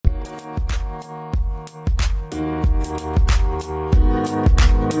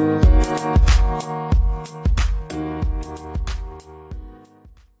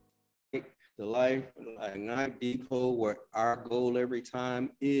Ignite Depot, where our goal every time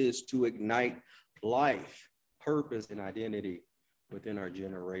is to ignite life, purpose, and identity within our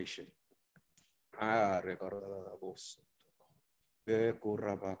generation. Turn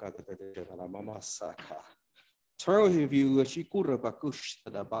with you,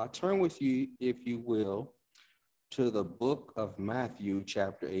 turn with you, if you will, to the book of Matthew,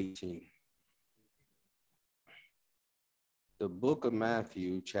 chapter 18. The book of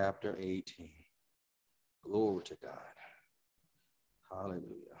Matthew, chapter 18. Glory to God. Hallelujah.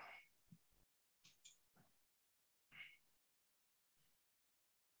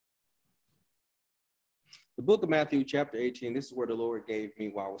 The book of Matthew, chapter 18, this is where the Lord gave me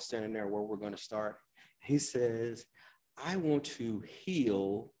while I was standing there where we're going to start. He says, I want to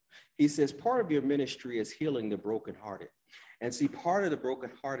heal. He says, part of your ministry is healing the brokenhearted. And see, part of the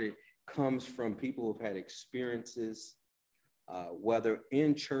brokenhearted comes from people who've had experiences, whether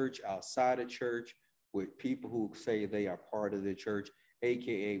in church, outside of church, with people who say they are part of the church,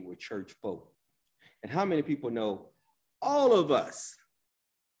 AKA with church folk. And how many people know all of us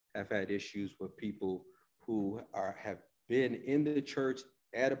have had issues with people who have been in the church,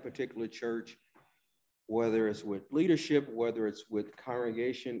 at a particular church, whether it's with leadership, whether it's with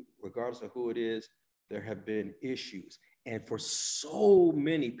congregation, regardless of who it is, there have been issues. And for so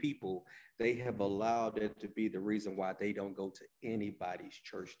many people, they have allowed it to be the reason why they don't go to anybody's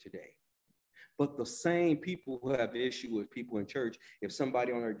church today. But the same people who have issue with people in church, if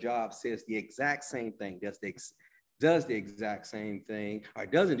somebody on their job says the exact same thing, does the exact same thing, or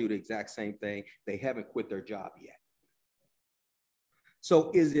doesn't do the exact same thing, they haven't quit their job yet.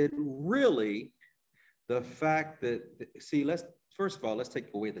 So is it really the fact that, see, first of all, let's take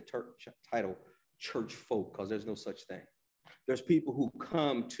away the title church folk, because there's no such thing. There's people who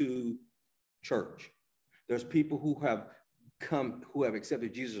come to church. There's people who have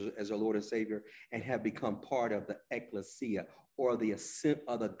accepted Jesus as their Lord and Savior and have become part of the ecclesia or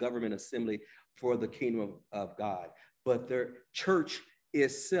the government assembly for the kingdom of God. But their church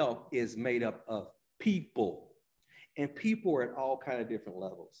itself is made up of people, and people are at all kinds of different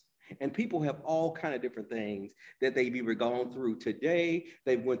levels. And people have all kinds of different things that they've either gone through today,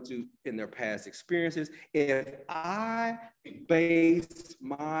 they went through in their past experiences. If I base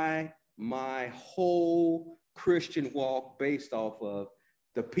my whole Christian walk based off of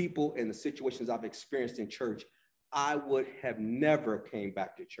the people and the situations I've experienced in church, I would have never came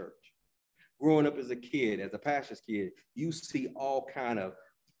back to church. Growing up as a kid, as a pastor's kid, you see all kind of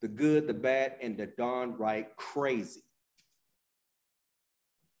the good, the bad, and the darn right crazy.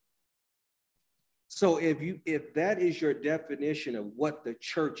 So if that is your definition of what the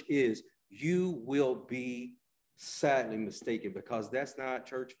church is, you will be sadly mistaken, because that's not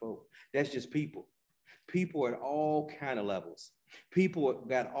church folk. That's just people. People at all kind of levels. People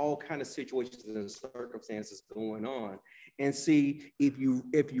got all kind of situations and circumstances going on. And see, if you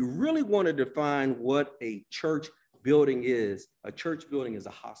really want to define what a church building is a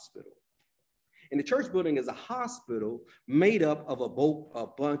hospital. And the church building is a hospital made up of a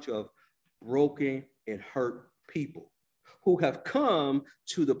bunch of broken and hurt people who have come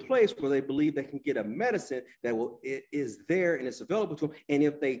to the place where they believe they can get a medicine it is there and it's available to them. And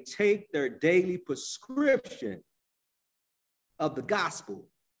if they take their daily prescription of the gospel,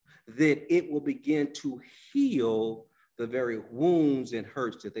 then it will begin to heal the very wounds and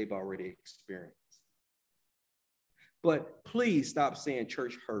hurts that they've already experienced. But please stop saying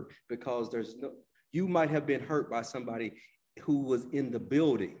church hurt, because you might have been hurt by somebody who was in the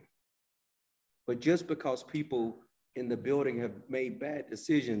building. But just because people in the building have made bad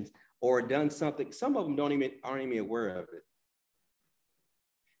decisions or done something, some of them aren't even aware of it,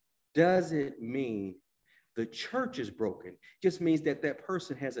 doesn't mean the church is broken. Just means that that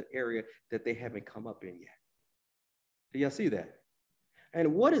person has an area that they haven't come up in yet. Do y'all see that?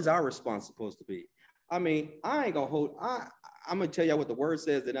 And what is our response supposed to be? I mean, I'm gonna tell y'all what the word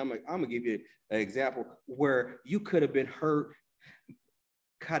says, and I'm gonna give you an example where you could have been hurt,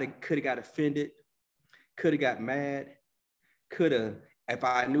 could have got offended, could have got mad, if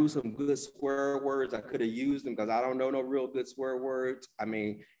I knew some good swear words, I could have used them, because I don't know no real good swear words. I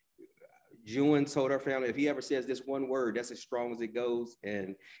mean, June told her family, if he ever says this one word, that's as strong as it goes,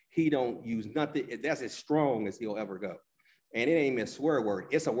 and he don't use nothing, that's as strong as he'll ever go. And it ain't even a swear word,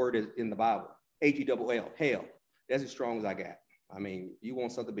 it's a word in the Bible, H-E-double-L, hell. That's as strong as I got. I mean, you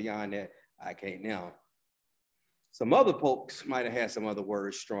want something beyond that, I can't now. Some other folks might have had some other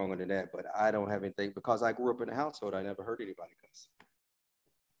words stronger than that, but I don't have anything, because I grew up in a household, I never heard anybody cuss.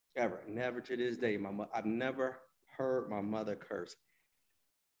 Ever, never to this day. I've never heard my mother curse,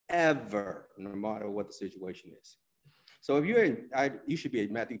 ever, no matter what the situation is. So if you're you should be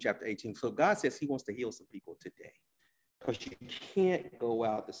in Matthew chapter 18. So God says he wants to heal some people today. Because you can't go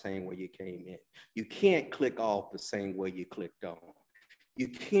out the same way you came in. You can't click off the same way you clicked on. You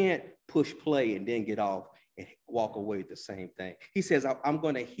can't push play and then get off and walk away with the same thing. He says, I'm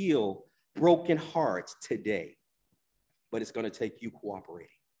going to heal broken hearts today, but it's going to take you cooperating.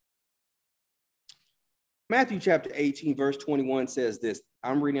 Matthew chapter 18, verse 21 says this.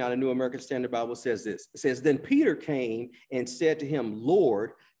 I'm reading out a New American Standard Bible. Says this. It says, then Peter came and said to him,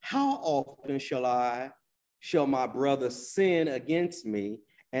 Lord, how often shall my brother sin against me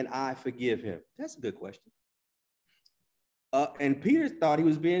and I forgive him? That's a good question. And Peter thought he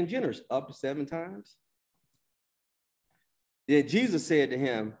was being generous, up to 7 times. Then Jesus said to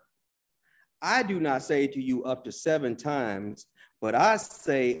him, I do not say to you up to 7 times, but I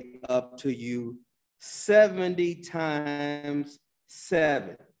say up to you 70 times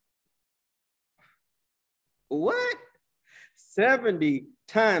 7. What? 70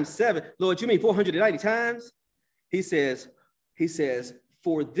 times 7. Lord, you mean 490 times? He says,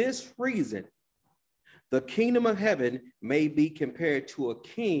 for this reason, the kingdom of heaven may be compared to a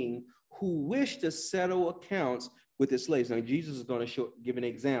king who wished to settle accounts with his slaves. Now, Jesus is going to give an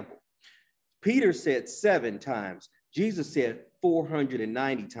example. Peter said 7 times. Jesus said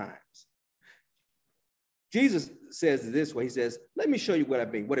 490 times. Jesus says this way. He says, let me show you what I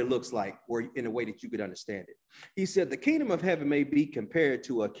mean, what it looks like, or in a way that you could understand it. He said, the kingdom of heaven may be compared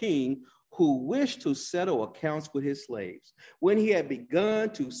to a king who wished to settle accounts with his slaves. When he had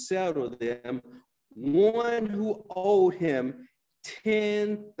begun to settle them, one who owed him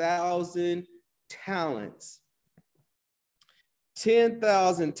 10,000 talents.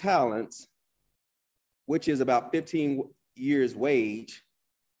 10,000 talents, which is about 15 years' wage,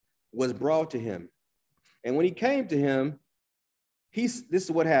 was brought to him. And when he came to him, this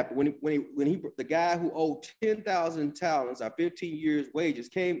is what happened. The guy who owed 10,000 talents, or 15 years' wages,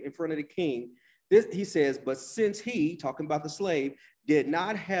 came in front of the king. He says, but since he, talking about the slave, did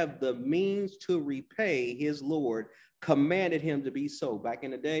not have the means to repay his Lord, commanded him to be so. Back in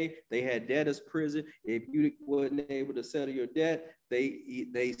the day, they had debtors' prison. If you wasn't able to settle your debt,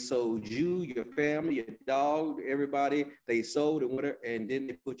 they sold you, your family, your dog, everybody. They sold and whatever, and then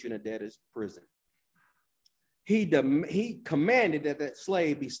they put you in a debtors' prison. He commanded that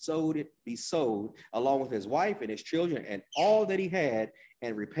slave be sold along with his wife and his children and all that he had,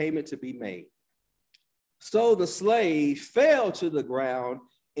 and repayment to be made. So the slave fell to the ground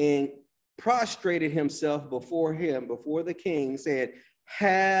and prostrated himself before the king, said,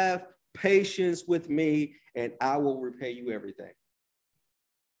 have patience with me and I will repay you everything.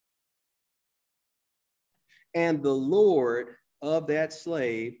 And the Lord of that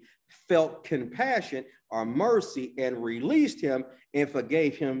slave felt compassion or mercy and released him and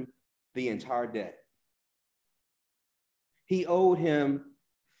forgave him the entire debt. He owed him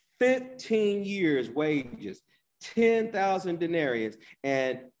 15 years' wages, 10,000 denarii,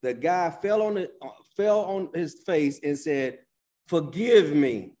 and the guy fell on his face and said, forgive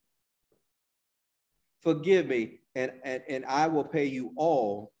me, and I will pay you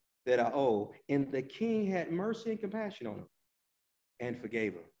all that I owe. And the king had mercy and compassion on him and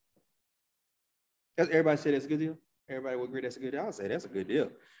forgave him. Everybody say that's a good deal? Everybody will agree that's a good deal? I'll say that's a good deal.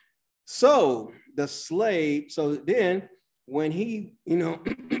 So the slave, so then when he,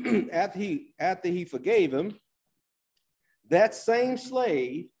 after he forgave him, that same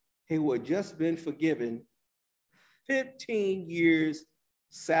slave who had just been forgiven 15 years'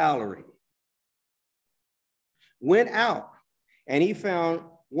 salary went out and he found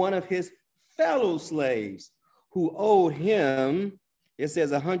one of his fellow slaves who owed him, it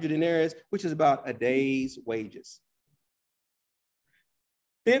says 100 denarii, which is about a day's wages.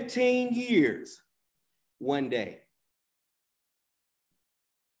 15 years, 1 day.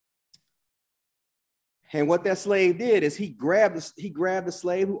 And what that slave did is he grabbed the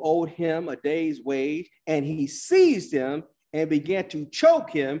slave who owed him a day's wage, and he seized him and began to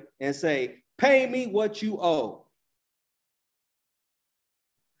choke him and say, pay me what you owe.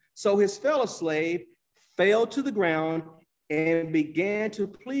 So his fellow slave fell to the ground and began to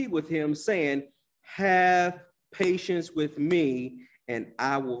plead with him, saying, have patience with me and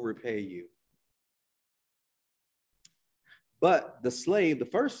I will repay you. But the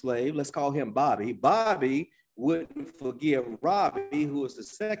first slave, let's call him Bobby. Bobby wouldn't forgive Robbie, who was the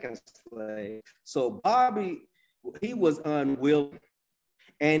second slave. So Bobby, he was unwilling,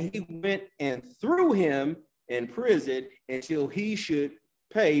 and he went and threw him in prison until he should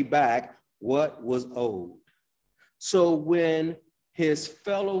pay back what was owed. So when his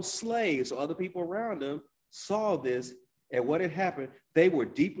fellow slaves, or other people around him, saw this and what had happened, they were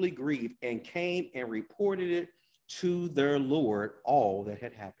deeply grieved and came and reported it to their Lord all that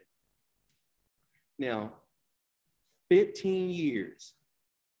had happened. Now, 15 years,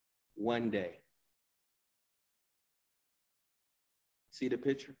 one day. See the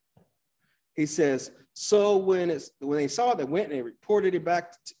picture? He says, so when they saw it, they went and they reported it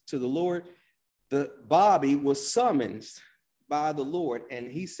back to the Lord. Bobby was summoned by the Lord,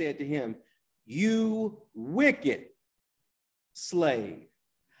 and he said to him, you wicked slave,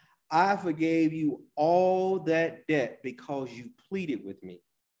 I forgave you all that debt because you pleaded with me.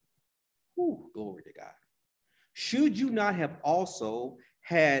 Whew, glory to God. Should you not have also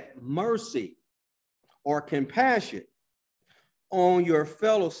had mercy or compassion on your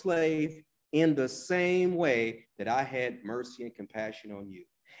fellow slave in the same way that I had mercy and compassion on you?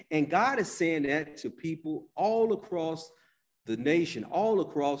 And God is saying that to people all across the nation, all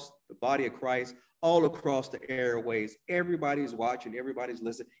across the body of Christ, all across the airways. Everybody's watching, everybody's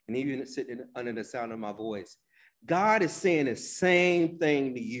listening, and even sitting under the sound of my voice. God is saying the same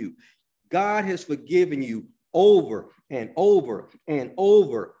thing to you. God has forgiven you over and over and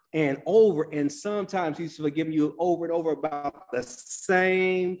over and over. And sometimes he's forgiven you over and over about the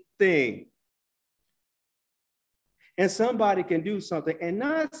same thing. And somebody can do something, and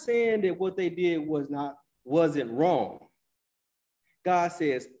not saying that what they did wasn't wrong. God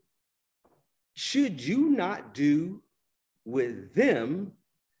says, should you not do with them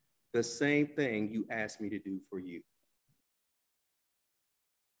the same thing you asked me to do for you?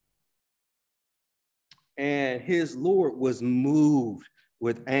 And his Lord was moved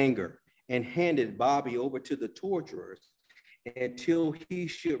with anger and handed Bobby over to the torturers until he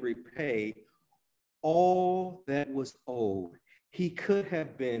should repay all that was owed. He could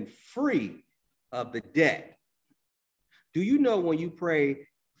have been free of the debt. Do you know when you pray,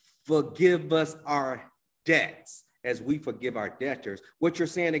 forgive us our debts as we forgive our debtors, what you're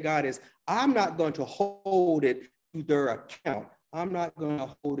saying to God is, I'm not going to hold it to their account. I'm not going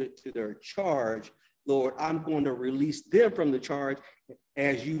to hold it to their charge. Lord, I'm going to release them from the charge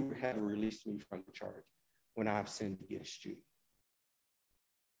as you have released me from the charge when I've sinned against you.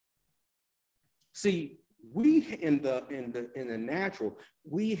 See, we in the natural,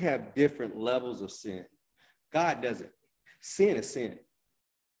 we have different levels of sin. God doesn't. Sin is sin.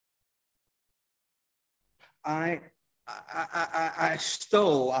 I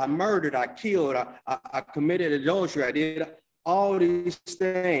stole, I murdered, I killed, I committed adultery, I did all these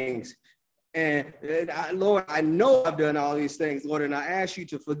things. And Lord, I know I've done all these things, Lord, and I ask you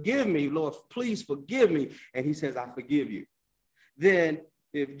to forgive me. Lord, please forgive me. And he says, I forgive you. Then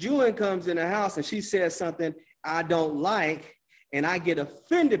if Julian comes in the house and she says something I don't like, and I get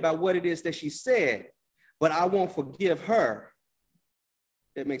offended by what it is that she said, but I won't forgive her,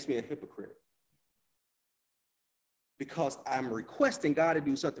 that makes me a hypocrite. Because I'm requesting God to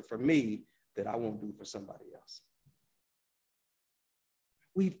do something for me that I won't do for somebody else.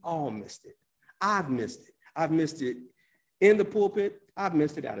 We've all missed it. I've missed it. I've missed it in the pulpit. I've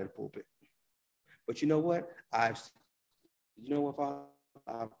missed it out of the pulpit. But you know what? I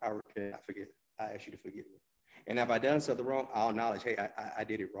repent. I forget. I ask you to forgive me. And if I've done something wrong, I'll acknowledge, hey, I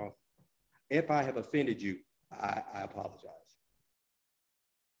did it wrong. If I have offended you, I apologize.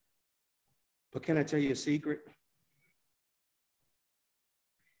 But can I tell you a secret?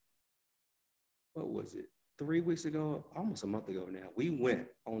 What was it? 3 weeks ago, almost a month ago now, we went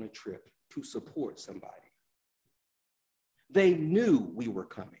on a trip to support somebody. They knew we were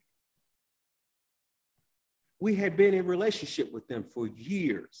coming. We had been in relationship with them for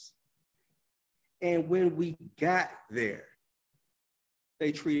years. And when we got there,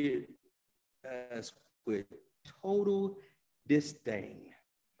 they treated us with total disdain.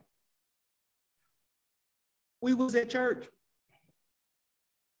 We was at church.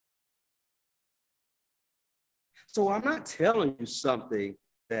 So I'm not telling you something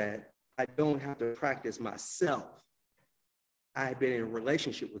that I don't have to practice myself. I've been in a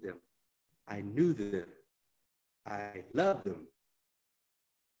relationship with them. I knew them. I loved them.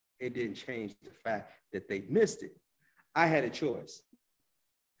 It didn't change the fact that they missed it. I had a choice.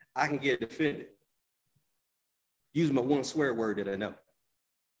 I can get offended. Use my one swear word that I know.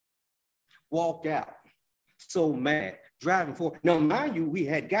 Walk out. So mad. Driving forward. Now, mind you, we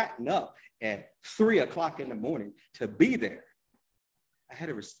had gotten up at 3 o'clock in the morning to be there. I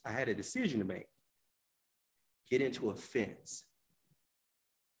had a decision to make. Get into a fence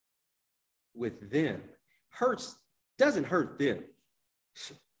with them. Doesn't hurt them,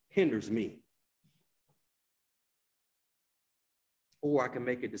 hinders me. Or I can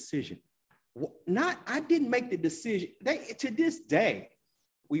make a decision. I didn't make the decision. To this day,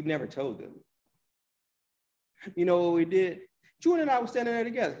 we've never told them. You know what we did? Julian and I were standing there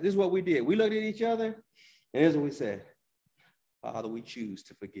together. This is what we did. We looked at each other And here's what we said. Father, we choose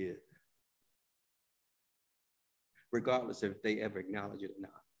to forgive, regardless if they ever acknowledge it or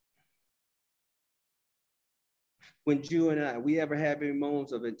not. When Drew and I, we ever have any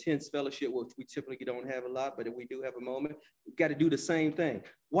moments of intense fellowship, which we typically don't have a lot, but if we do have a moment, we've got to do the same thing.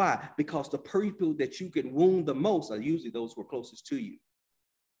 Why? Because the people that you can wound the most are usually those who are closest to you.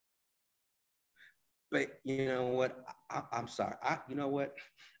 But you know what? I'm sorry. You know what?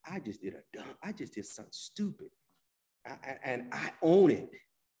 I just did something stupid. And I own it.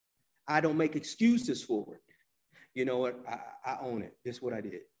 I don't make excuses for it. You know what? I own it. This is what I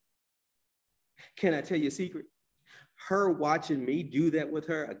did. Can I tell you a secret? Her watching me do that with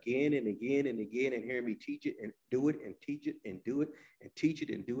her again and again and again and hearing me teach it and do it and teach it and do it and teach it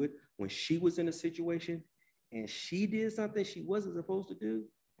and do it when she was in a situation and she did something she wasn't supposed to do,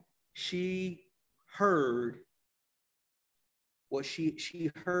 she heard what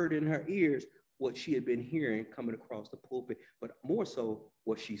she heard in her ears, what she had been hearing coming across the pulpit, but more so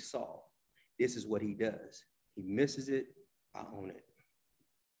what she saw. This is what he does. He misses it. I own it.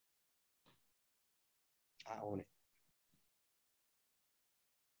 I own it.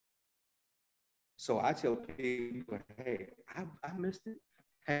 So I tell people, hey, I missed it.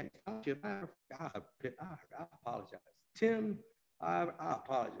 Hey, I apologize. Tim, I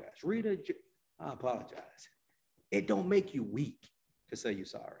apologize. Rita, I apologize. It don't make you weak to say you're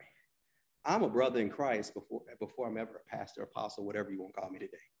sorry. I'm a brother in Christ before I'm ever a pastor, apostle, whatever you want to call me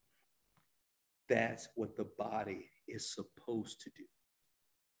today. That's what the body is supposed to do.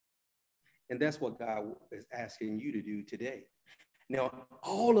 And that's what God is asking you to do today. Now,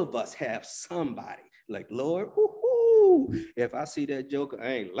 all of us have somebody like, Lord, if I see that joker, I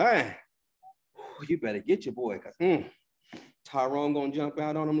ain't lying. You better get your boy, because Tyrone gonna jump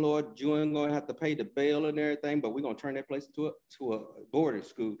out on him, Lord. You ain't gonna have to pay the bail and everything, but we're gonna turn that place into a boarding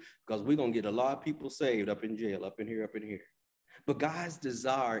school because we're gonna get a lot of people saved up in jail, up in here. But God's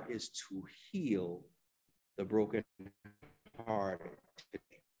desire is to heal the broken hearted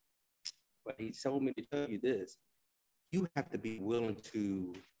today. But he told me to tell you this. You have to be willing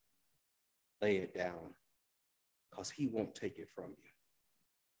to lay it down because he won't take it from you.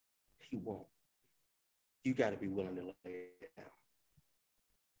 He won't. You got to be willing to lay it down.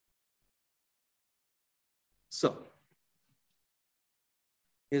 So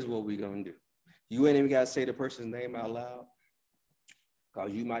here's what we're going to do. You ain't even got to say the person's name out loud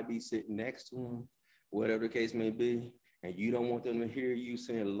because you might be sitting next to them, whatever the case may be, and you don't want them to hear you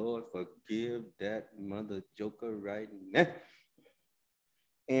saying, Lord, forgive that mother joker right now.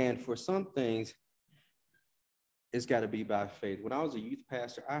 And for some things, it's got to be by faith. When I was a youth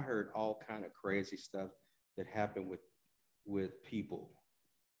pastor, I heard all kind of crazy stuff that happened with people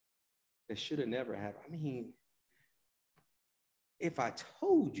that should have never happened. I mean, if I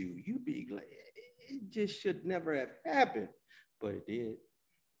told you, you'd be like, it just should never have happened, but it did.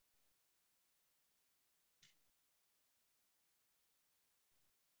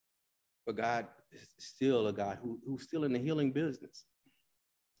 But God is still a God who's still in the healing business.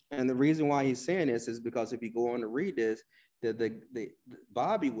 And the reason why he's saying this is because if you go on to read this, the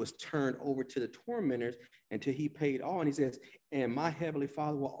Bobby was turned over to the tormentors until he paid all. And he says, and my heavenly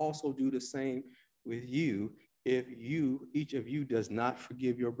Father will also do the same with you if each of you does not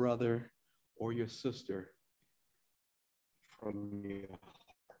forgive your brother or your sister from your heart.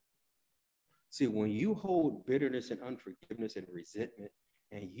 See, when you hold bitterness and unforgiveness and resentment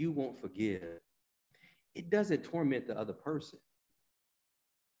and you won't forgive, it doesn't torment the other person.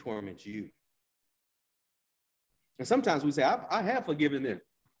 It torments you. And sometimes we say, I have forgiven them.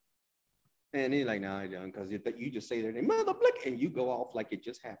 And they're like, no, I don't, because you just say their name, mother blick, and you go off like it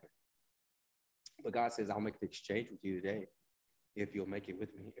just happened. But God says, I'll make the exchange with you today if you'll make it with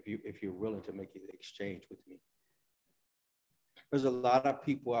me, if you're willing to make the exchange with me. There's a lot of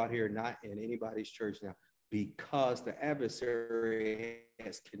people out here not in anybody's church now because the adversary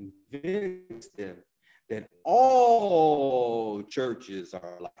has convinced them that all churches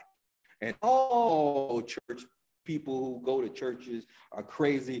are alike and all church people who go to churches are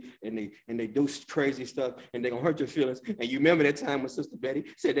crazy and they do crazy stuff and they're gonna hurt your feelings. And you remember that time when Sister Betty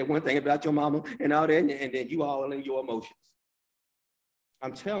said that one thing about your mama and all that, and then you all in your emotions.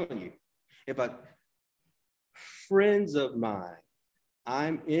 I'm telling you, friends of mine,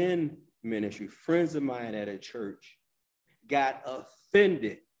 I'm in ministry, friends of mine at a church got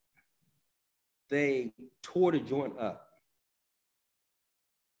offended. They tore the joint up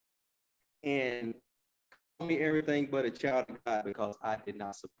and called me everything but a child of God because I did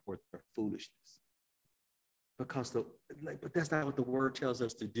not support their foolishness. But that's not what the word tells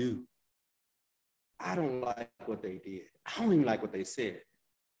us to do. I don't like what they did. I don't even like what they said.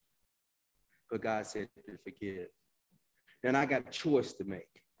 but God said to forgive. Then I got a choice to make.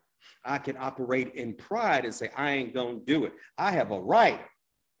 I can operate in pride and say, I ain't going to do it. I have a right.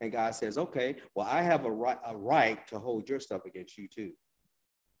 And God says, okay, well, I have a right to hold your stuff against you too.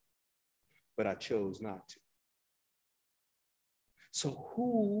 But I chose not to. So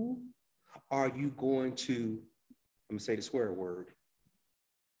who are you going to, I'm going to say the swear word,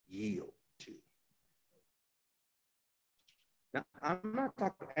 yield to? Now, I'm not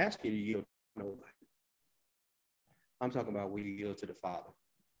asking you to yield to nobody. I'm talking about we yield to the Father,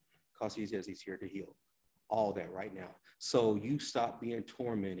 because he says he's here to heal all that right now. So you stop being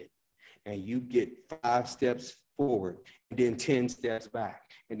tormented and you get 5 steps forward and then 10 steps back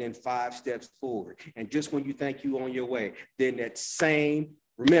and then 5 steps forward. And just when you think you're on your way, then that same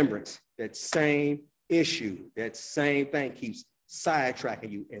remembrance, that same issue, that same thing keeps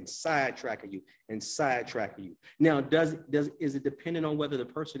sidetracking you and sidetracking you and sidetracking you. Now, is it dependent on whether the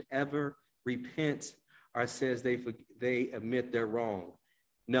person ever repents or says they admit they're wrong?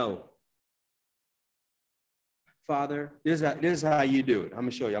 No. Father, this is how you do it. I'm going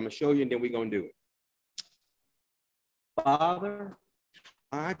to show you. I'm going to show you, and then we're going to do it. Father,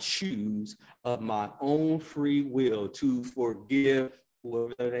 I choose of my own free will to forgive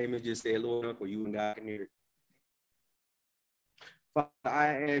whoever their name is. Just say, Lord, Uncle, you and God can hear it. Father,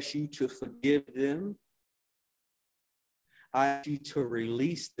 I ask you to forgive them. I ask you to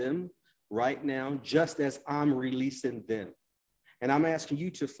release them right now, just as I'm releasing them. And I'm asking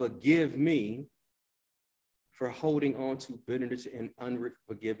you to forgive me for holding on to bitterness and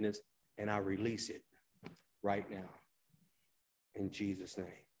unforgiveness, and I release it right now in Jesus' name.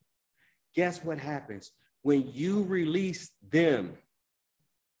 Guess what happens? When you release them,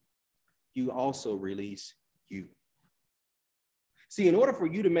 you also release you. See, in order for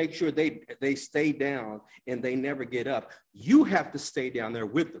you to make sure they stay down and they never get up, you have to stay down there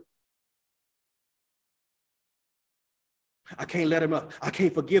with them. I can't let them up. I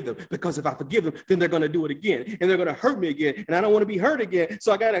can't forgive them, because if I forgive them, then they're going to do it again and they're going to hurt me again. And I don't want to be hurt again.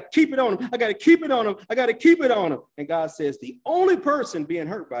 So I got to keep it on them. I got to keep it on them. I got to keep it on them. And God says the only person being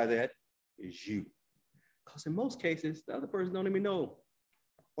hurt by that is you. Because in most cases, the other person don't even know,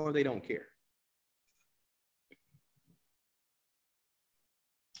 or they don't care.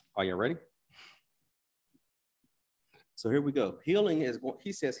 Are you ready? So here we go.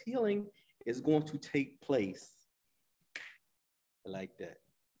 He says healing is going to take place like that.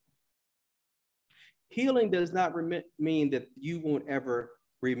 Healing does not mean that you won't ever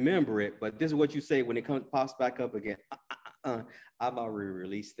remember it, but this is what you say when it pops back up again. I've already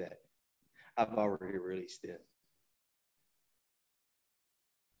released that. I've already released it.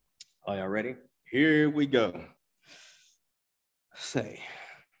 Are y'all ready? Here we go. Say,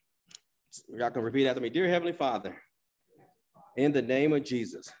 y'all can repeat after me. Dear Heavenly Father, in the name of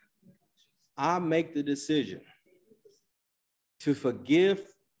Jesus, I make the decision to forgive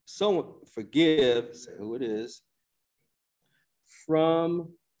someone, say who it is,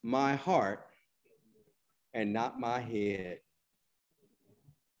 from my heart and not my head.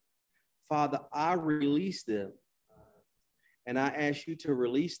 Father, I release them, and I ask you to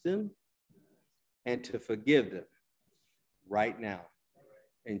release them and to forgive them right now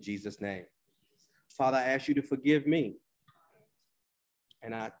in Jesus' name. Father, I ask you to forgive me,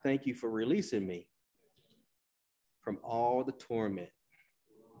 and I thank you for releasing me from all the torment.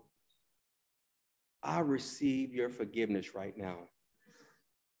 I receive your forgiveness right now.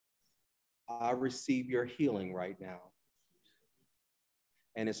 I receive your healing right now.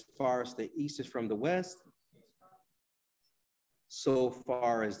 And as far as the east is from the west, so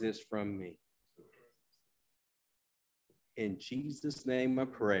far as this from me. In Jesus' name I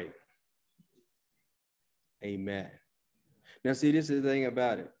pray. Amen. Now see, this is the thing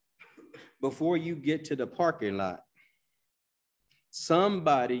about it. Before you get to the parking lot,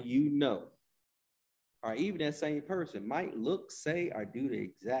 somebody you know, or even that same person, might look, say, or do the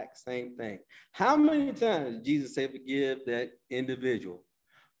exact same thing. How many times did Jesus say forgive that individual?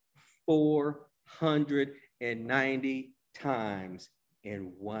 490 times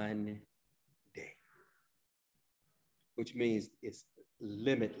in one day, which means it's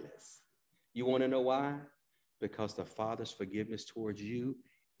limitless. You want to know why? Because the Father's forgiveness towards you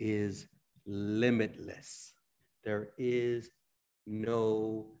is limitless. There is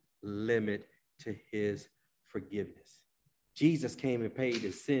no limit to his forgiveness. Jesus came and paid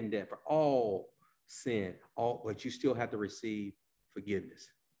the sin debt for all sin, but you still have to receive forgiveness.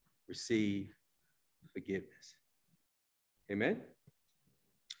 Receive forgiveness. Amen.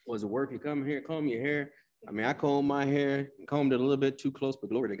 Was it worth you come here, comb your hair? I mean, I comb my hair, combed it a little bit too close, but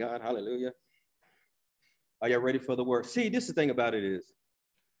glory to God. Hallelujah. Are y'all ready for the word? See, this is the thing about it is,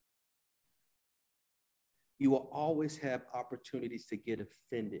 You will always have opportunities to get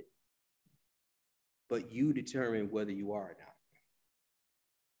offended, but you determine whether you are or not.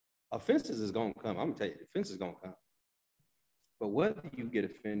 Offenses is going to come. I'm going to tell you, offenses is going to come. But whether you get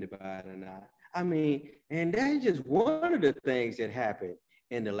offended by it or not, I mean, and that's just one of the things that happened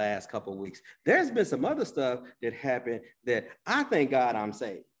in the last couple of weeks. There's been some other stuff that happened that I thank God I'm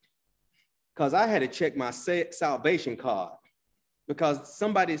saved, because I had to check my salvation card because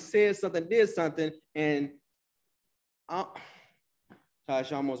somebody said something, did something, and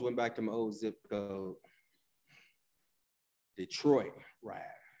Tosh, I almost went back to my old zip code, Detroit, right?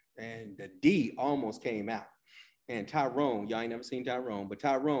 And the D almost came out. And Tyrone, y'all ain't never seen Tyrone, but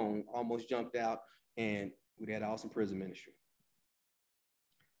Tyrone almost jumped out, and we had awesome prison ministry.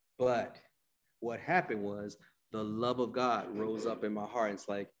 But what happened was the love of God rose up in my heart. It's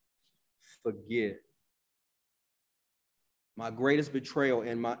like, forgive. My greatest betrayal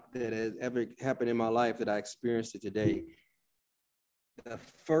that has ever happened in my life that I experienced it today, the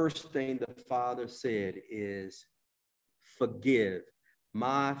first thing the Father said is, forgive.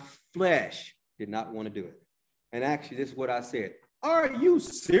 My flesh did not want to do it. And actually, this is what I said. Are you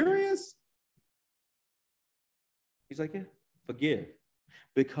serious? He's like, yeah, forgive.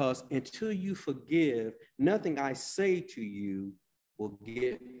 Because until you forgive, nothing I say to you will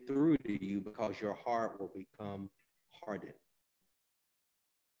get through to you, because your heart will become hardened.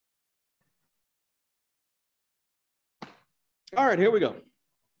 All right, here we go.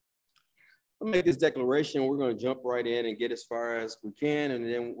 I'll make this declaration. We're going to jump right in and get as far as we can, and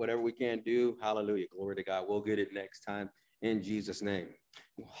then whatever we can do, hallelujah, glory to God. We'll get it next time in Jesus' name.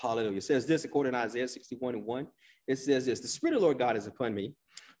 Hallelujah. It says this according to Isaiah 61:1. It says this: the Spirit of the Lord God is upon me,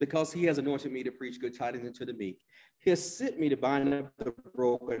 because he has anointed me to preach good tidings unto the meek. He has sent me to bind up the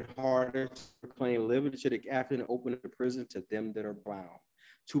brokenhearted, to proclaim liberty to the captive, and open the prison to them that are bound,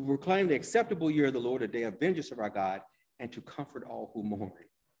 to proclaim the acceptable year of the Lord, the day of vengeance of our God, and to comfort all who mourn.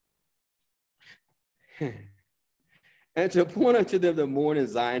 And to point unto them the mourning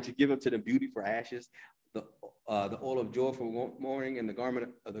Zion, to give up to them beauty for ashes, the oil of joy for mourning, and the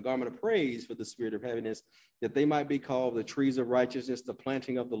garment of praise for the spirit of heaviness, that they might be called the trees of righteousness, the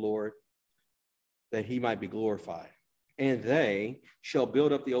planting of the Lord, that he might be glorified. And they shall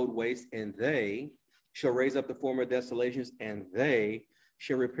build up the old waste, and they shall raise up the former desolations, and they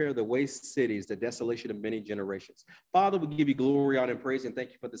shall repair the waste cities, the desolation of many generations. Father, we give you glory, honor, and praise, and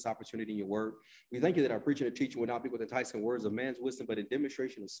thank you for this opportunity in your word. We thank you that our preaching and teaching will not be with enticing words of man's wisdom, but in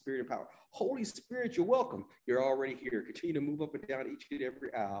demonstration of spirit and power. Holy Spirit, you're welcome. You're already here. Continue to move up and down each and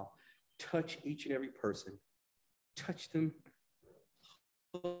every aisle. Touch each and every person. Touch them,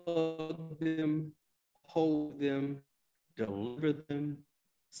 hug them, hold them, deliver them,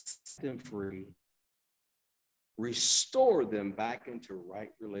 set them free. Restore them back into right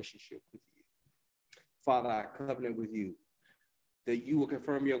relationship with you. Father, I covenant with you that you will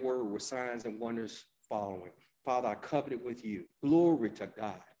confirm your word with signs and wonders following. Father, I covenant with you, glory to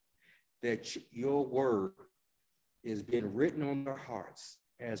God, that your word is being written on their hearts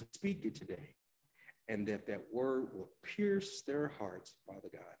as we speak it today, and that word will pierce their hearts, Father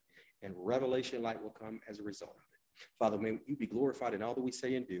God, and revelation light will come as a result of it. Father, may you be glorified in all that we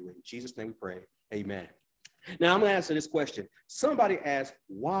say and do. In Jesus' name we pray, amen. Now, I'm going to answer this question. Somebody asked,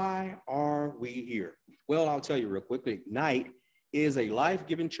 why are we here? Well, I'll tell you real quickly. Ignite is a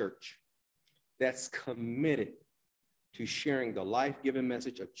life-giving church that's committed to sharing the life-giving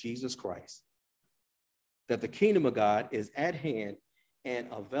message of Jesus Christ, that the kingdom of God is at hand and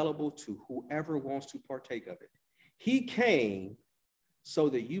available to whoever wants to partake of it. He came so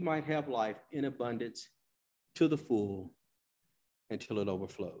that you might have life in abundance to the full until it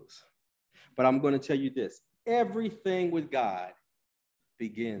overflows. But I'm going to tell you this. Everything with God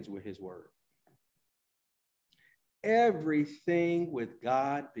begins with his word. Everything with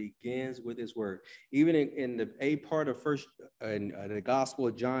God begins with his word. Even in the A part of the Gospel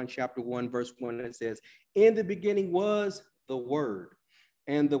of John, chapter 1, verse 1, it says, in the beginning was the word,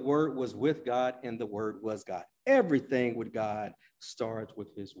 and the word was with God, and the word was God. Everything with God starts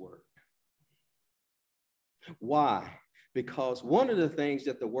with his word. Why? Because one of the things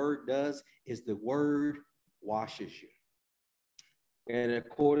that the word does is the word washes you. And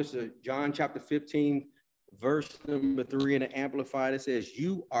according to John chapter 15, verse number 3 in the Amplified, it says,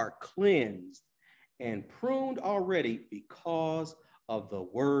 you are cleansed and pruned already because of the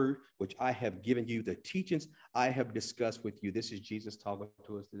word which I have given you, the teachings I have discussed with you. This is Jesus talking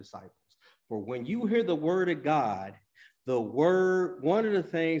to us, the disciples. For when you hear the word of God, the word, one of the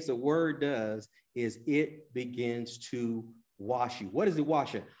things the word does is it begins to wash you. What is it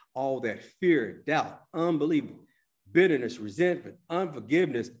washing? All that fear, doubt, unbelief, bitterness, resentment,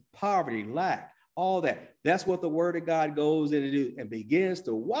 unforgiveness, poverty, lack, all that. That's what the word of God goes in and do and begins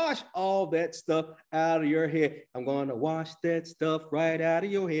to wash all that stuff out of your head. I'm going to wash that stuff right out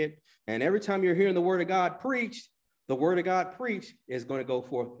of your head. And every time you're hearing the word of God preached, the word of God preached is going to go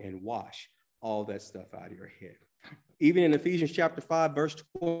forth and wash all that stuff out of your head. Even in Ephesians chapter 5, verse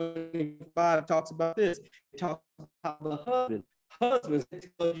 25, talks about this. It talks about the husbands,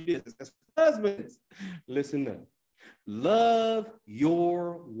 husbands, listen up. Love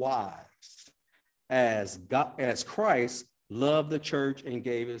your wives as Christ loved the church and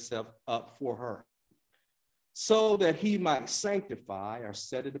gave himself up for her, so that he might sanctify or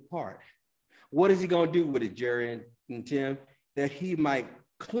set it apart. What is he going to do with it, Jerry and Tim? That he might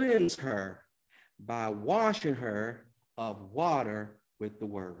cleanse her by washing her of water with the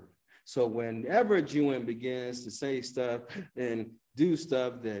word. So whenever a Jewin begins to say stuff and do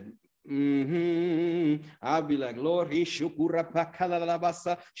stuff that I'll be like, Lord,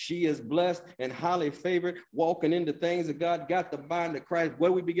 she is blessed and highly favored, walking into things that God got the mind of Christ. What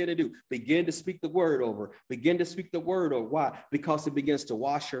do we begin to do? Begin to speak the word over. Begin to speak the word over. Why? Because it begins to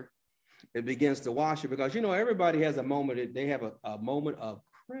wash her. It begins to wash her because, you know, everybody has a moment. They have a moment of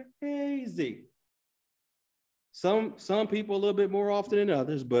crazy. Some people a little bit more often than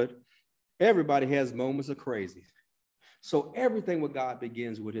others, but everybody has moments of crazy. So everything with God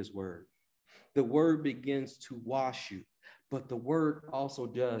begins with his word. The word begins to wash you, but the word also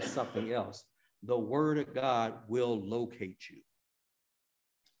does something else. The word of God will locate you.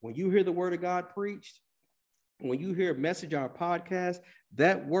 When you hear the word of God preached, when you hear a message on a podcast,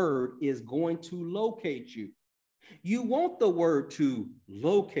 that word is going to locate you. You want the word to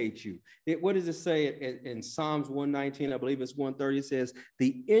locate you. What does it say in Psalms 119? I believe it's 130. It says,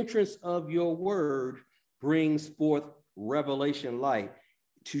 the entrance of your word brings forth revelation light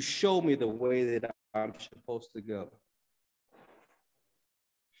to show me the way that I'm supposed to go.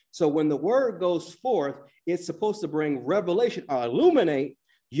 So when the word goes forth, it's supposed to bring revelation, illuminate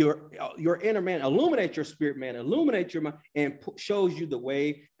your inner man, illuminate your spirit man, illuminate your mind, and shows you the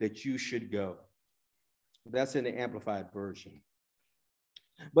way that you should go. That's in the Amplified Version.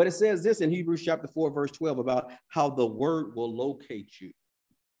 But it says this in Hebrews chapter 4, verse 12 about how the word will locate you.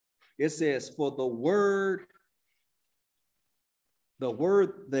 It says, for the word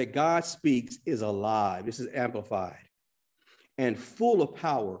that God speaks is alive. This is Amplified. And full of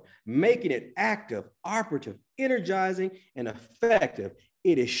power, making it active, operative, energizing, and effective.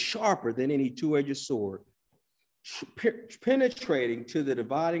 It is sharper than any two-edged sword, penetrating to the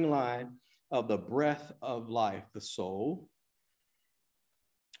dividing line of the breath of life, the soul,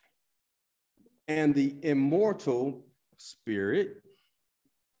 and the immortal spirit,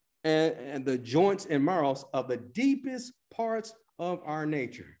 and the joints and marrows of the deepest parts of our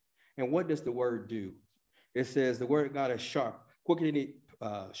nature. And what does the word do? It says the word of God is sharp, quicker than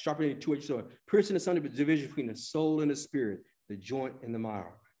sharper than a two-edged sword, piercing the asunder division between the soul and the spirit, the joint and the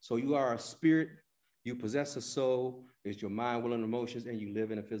marrow. So you are a spirit, you possess a soul, it's your mind, will, and emotions, and you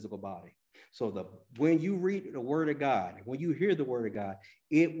live in a physical body. So when you read the word of God, when you hear the word of God,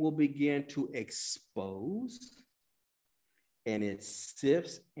 it will begin to expose, and it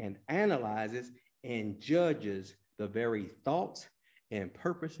sifts and analyzes and judges the very thoughts and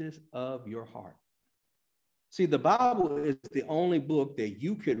purposes of your heart. See, the Bible is the only book that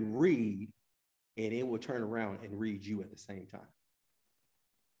you could read and it will turn around and read you at the same time.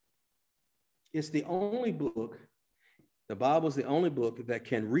 It's the only book, the Bible is the only book that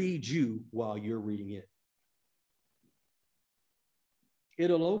can read you while you're reading it.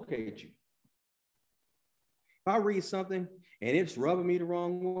 It'll locate you. If I read something and it's rubbing me the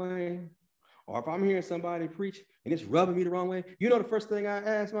wrong way, or if I'm hearing somebody preach and it's rubbing me the wrong way, you know the first thing I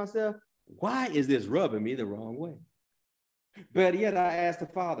ask myself, why is this rubbing me the wrong way? But yet I asked the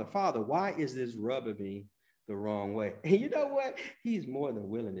Father, why is this rubbing me the wrong way? And you know what? He's more than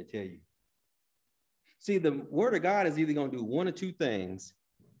willing to tell you. See, the word of God is either going to do one or two things.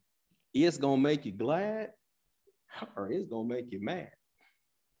 It's going to make you glad or it's going to make you mad.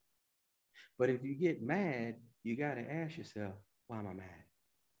 But if you get mad, you got to ask yourself, why am I mad?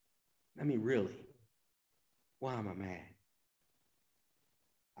 I mean, really, why am I mad?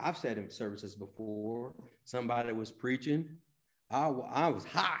 I've said in services before, somebody was preaching, I was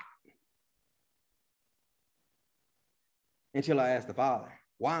hot. Until I asked the Father,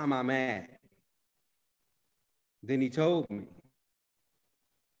 why am I mad? Then he told me,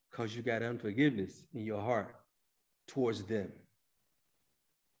 because you got unforgiveness in your heart towards them.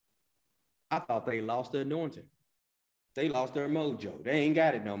 I thought they lost their anointing. They lost their mojo. They ain't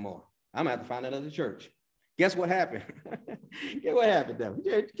got it no more. I'm going to have to find another church. Guess what happened? Guess what happened, though?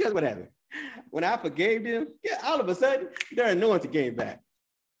 Guess what happened? When I forgave them, all of a sudden, their anointing came back.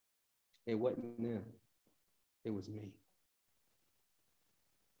 It wasn't them. It was me.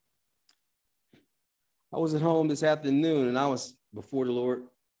 I was at home this afternoon and I was before the Lord.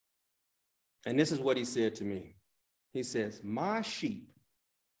 And this is what he said to me. He says, my sheep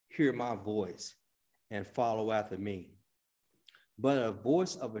hear my voice and follow after me. But a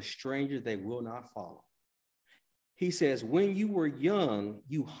voice of a stranger they will not follow. He says, when you were young,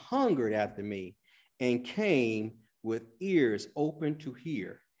 you hungered after me and came with ears open to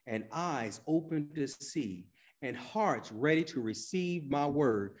hear and eyes open to see and hearts ready to receive my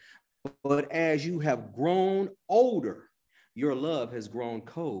word. But as you have grown older, your love has grown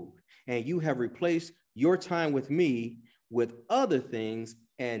cold, and you have replaced your time with me with other things,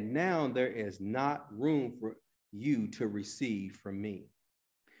 and now there is not room for you to receive from me.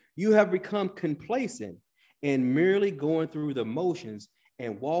 You have become complacent and merely going through the motions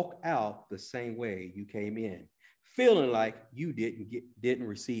and walk out the same way you came in, feeling like you didn't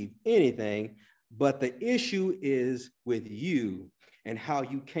receive anything, but the issue is with you and how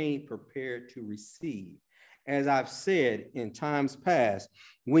you came prepared to receive. As I've said in times past,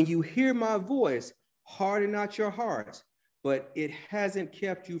 when you hear my voice, harden not your hearts, but it hasn't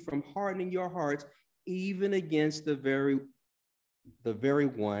kept you from hardening your hearts, even against the very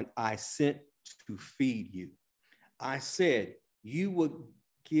one I sent to feed you. I said,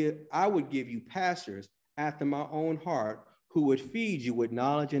 I would give you pastors after my own heart who would feed you with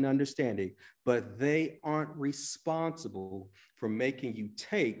knowledge and understanding, but they aren't responsible for making you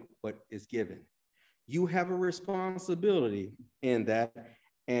take what is given. You have a responsibility in that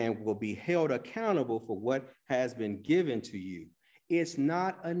and will be held accountable for what has been given to you. It's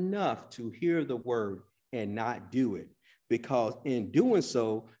not enough to hear the word and not do it, because in doing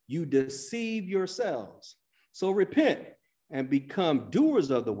so, you deceive yourselves. So repent and become doers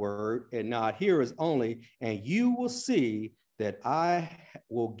of the word and not hearers only, and you will see that I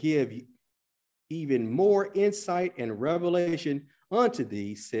will give you even more insight and revelation unto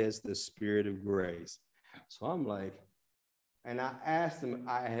thee, says the Spirit of grace. So I'm like, and I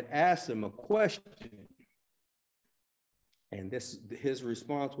had asked him a question, and his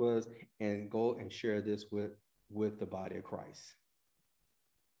response was, and go and share this with the body of Christ.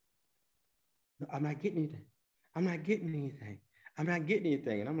 I'm not getting anything. I'm not getting anything. I'm not getting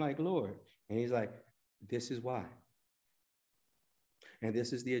anything. And I'm like, Lord. And he's like, this is why. And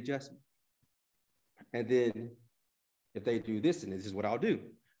this is the adjustment. And then if they do this, and this is what I'll do.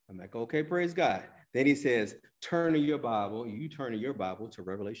 I'm like, okay, praise God. Then he says, turn to your Bible. You turn to your Bible to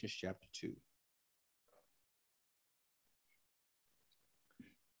Revelation chapter 2.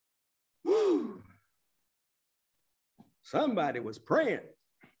 Woo. Somebody was praying.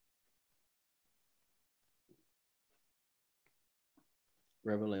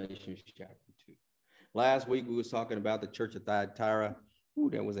 Revelation chapter 2. Last week we was talking about the church of Thyatira. Ooh,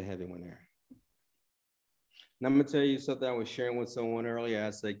 that was a heavy one there. And I'm going to tell you something I was sharing with someone earlier.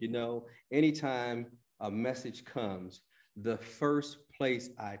 I said, anytime a message comes, the first place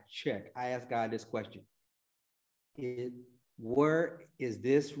I check, I ask God this question. Where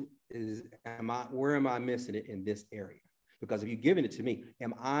am I missing it in this area? Because if you're giving it to me,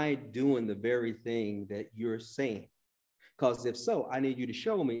 am I doing the very thing that you're saying? Because if so, I need you to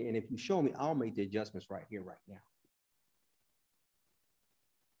show me. And if you show me, I'll make the adjustments right here, right now.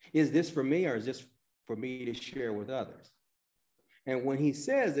 Is this for me, or is this for me to share with others? And when he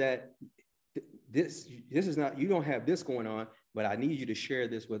says that, this is not, you don't have this going on, but I need you to share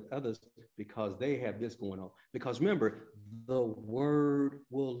this with others because they have this going on. Because remember, the word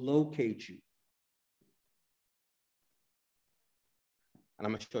will locate you. And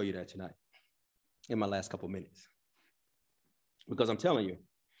I'm going to show you that tonight in my last couple minutes. Because I'm telling you,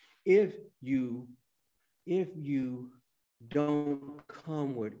 if you don't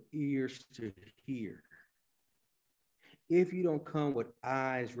come with ears to hear, if you don't come with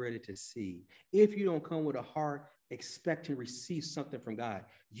eyes ready to see, if you don't come with a heart expecting to receive something from God,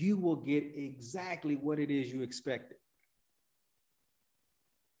 you will get exactly what it is you expected.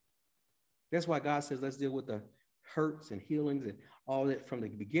 That's why God says, let's deal with the hurts and healings and all that from the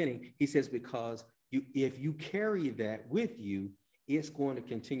beginning. He says, because if you carry that with you, it's going to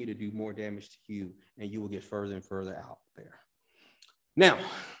continue to do more damage to you, and you will get further and further out there. Now,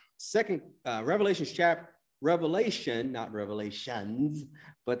 Revelation, not Revelations,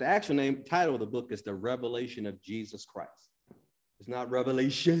 but the actual title of the book is The Revelation of Jesus Christ. It's not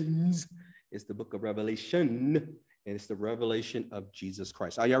Revelations, it's the book of Revelation, and it's the revelation of Jesus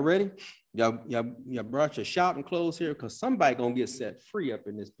Christ. Are y'all ready? Y'all brought your shouting clothes here, because somebody gonna get set free up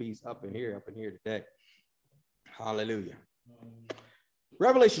in this piece, up in here today. Hallelujah.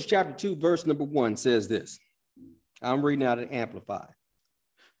 Revelation chapter 2, verse number 1 says this. I'm reading out of Amplified.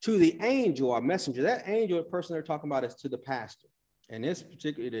 To the angel or messenger, that angel, the person they're talking about, is to the pastor. And this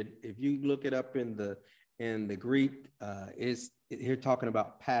particular, if you look it up in the Greek, is here talking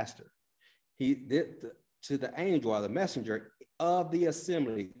about pastor. To the angel or the messenger of the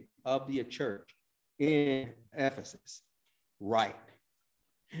assembly of the church in Ephesus, right?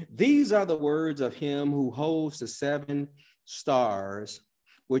 These are the words of him who holds the 7 stars,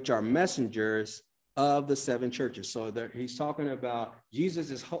 which are messengers of the 7 churches. So he's talking about Jesus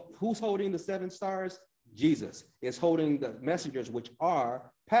is who's holding the 7 stars? Jesus is holding the messengers, which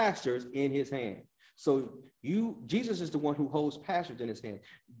are pastors, in his hand. So Jesus is the one who holds pastors in his hand.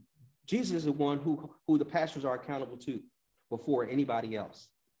 Jesus is the one who the pastors are accountable to before anybody else.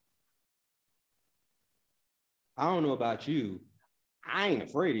 I don't know about you. I ain't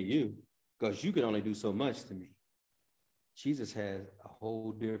afraid of you because you can only do so much to me. Jesus has a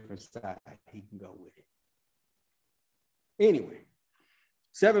whole different side he can go with it. Anyway,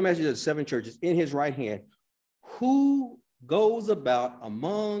 7 messages of 7 churches in his right hand, who goes about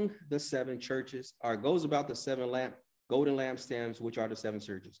among the 7 churches, or goes about the 7 golden lampstands, which are the 7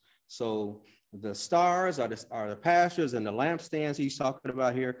 churches. So the stars are the pastors, and the lampstands he's talking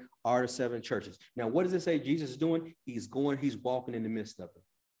about here are the 7 churches. Now, what does it say Jesus is doing? He's walking in the midst of them.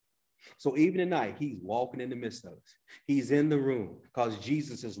 So even tonight, he's walking in the midst of us. He's in the room because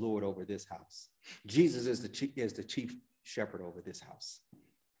Jesus is Lord over this house. Jesus is the chief shepherd over this house.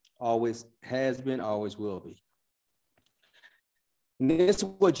 Always has been, always will be. And this is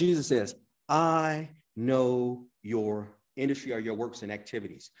what Jesus says. I know your industry or your works and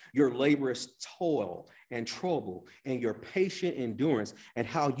activities, your laborious toil and trouble, and your patient endurance, and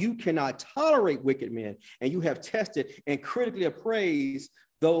how you cannot tolerate wicked men, and you have tested and critically appraised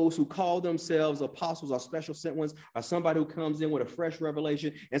those who call themselves apostles or special sent ones, or somebody who comes in with a fresh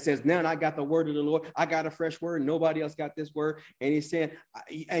revelation and says, now I got the word of the Lord. I got a fresh word. Nobody else got this word. And he's saying,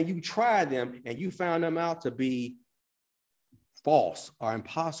 and you tried them and you found them out to be false or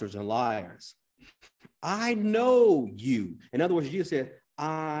imposters and liars. I know you. In other words, Jesus said,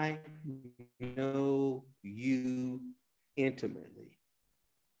 I know you intimately.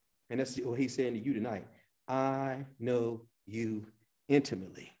 And that's what he's saying to you tonight. I know you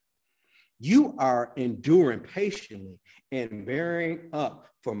intimately. You are enduring patiently and bearing up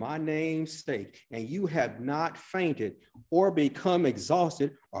for my name's sake, and you have not fainted or become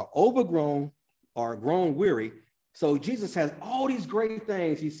exhausted or overgrown or grown weary. So Jesus has all these great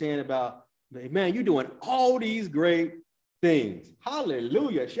things he's saying about, man, you're doing all these great things.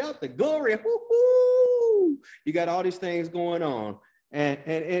 Hallelujah. Shout the glory. Woo-hoo. You got all these things going on.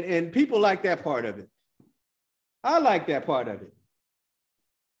 And people like that part of it. I like that part of it.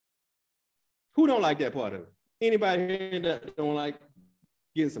 Who don't like that part of it? Anybody here that don't like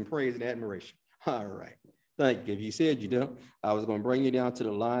getting some praise and admiration? All right. Thank you. If you said you don't, I was going to bring you down to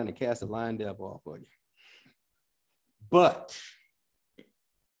the line and cast a line devil off of you. But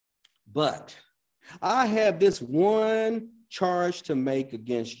I have this one charge to make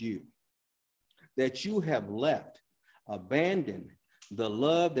against you, that you have abandoned the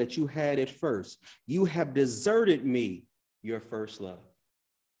love that you had at first. You have deserted me, your first love.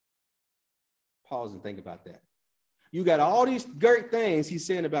 Pause and think about that. You got all these great things he's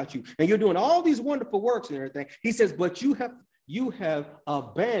saying about you, and you're doing all these wonderful works and everything. He says, but you have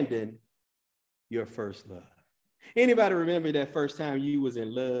abandoned your first love. Anybody remember that first time you was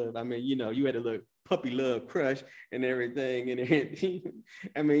in love? I mean, you had a little puppy love crush and everything. And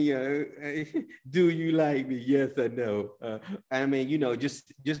I mean, do you like me? Yes or no? I mean, just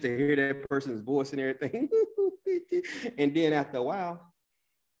to hear that person's voice and everything. And then after a while,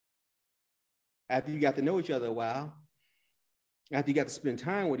 after you got to know each other a while, after you got to spend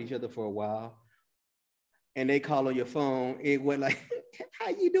time with each other for a while, and they call on your phone, it was like, how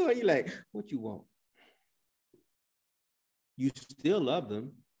you doing? You're like, what you want? You still love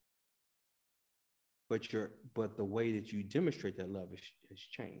them, but the way that you demonstrate that love has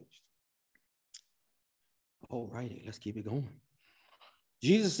changed. All righty, let's keep it going.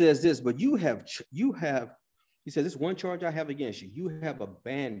 Jesus says this, but he said, this one charge I have against you. You have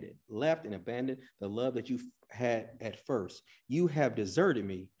left and abandoned the love that you had at first. You have deserted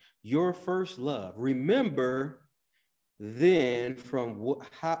me, your first love. Remember then from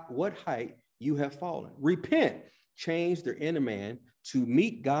what height you have fallen. Repent, change the inner man to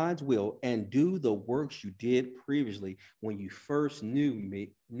meet God's will, and do the works you did previously when you first knew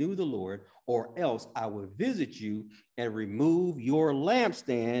the Lord, or else I will visit you and remove your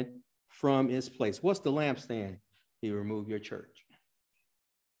lampstand from its place. What's the lampstand? He removed your church.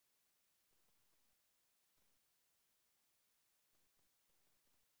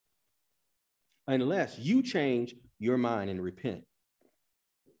 Unless you change your mind and repent.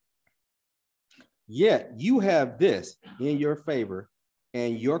 Yet you have this in your favor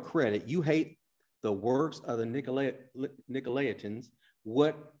and your credit. You hate the works of the Nicolaitans.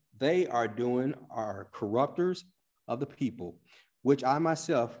 What they are doing are corrupters of the people, which I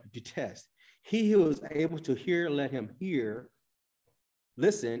myself detest. He who is able to hear, let him hear,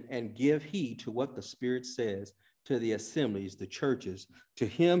 listen, and give heed to what the Spirit says to the assemblies, the churches. To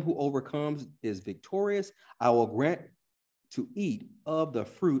him who overcomes is victorious, I will grant to eat of the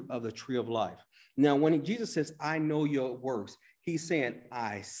fruit of the tree of life. Now, when Jesus says, I know your works, he's saying,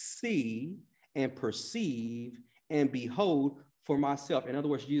 I see and perceive and behold for myself. In other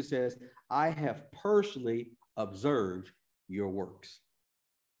words, Jesus says, I have personally observed your works.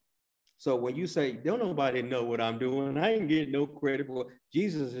 So when you say, don't nobody know what I'm doing, I ain't getting no credit for it.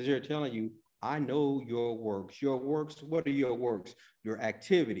 Jesus is here telling you, I know your works. Your works, what are your works? Your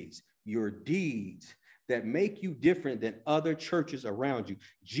activities, your deeds that make you different than other churches around you.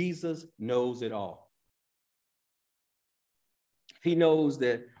 Jesus knows it all. He knows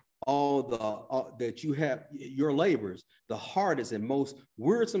that that you have your labors, the hardest and most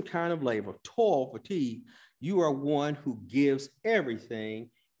wearisome kind of labor, toil, fatigue. You are one who gives everything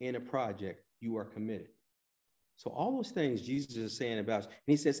in a project. You are committed. So all those things Jesus is saying about, and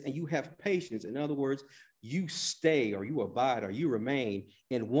he says, and you have patience. In other words, you stay or you abide or you remain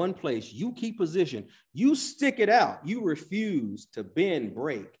in one place. You keep position. You stick it out. You refuse to bend,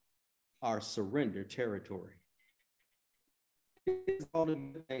 break, or surrender territory. It's all the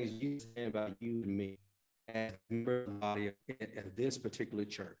things you saying about you and me as members of the body of this particular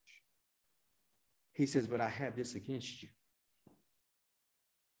church. He says, but I have this against you.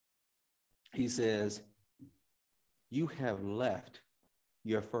 He says, you have left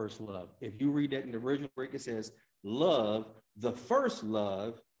your first love. If you read that in the original Greek, it says, love, the first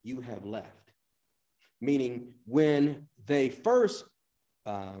love you have left. Meaning when they first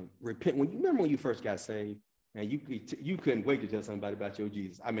repent, when you remember when you first got saved, and you couldn't wait to tell somebody about your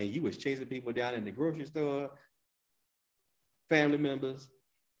Jesus. I mean, you was chasing people down in the grocery store, family members,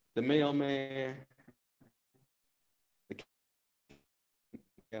 the mailman.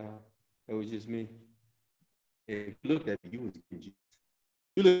 It was just me. If you looked at me, you was Jesus.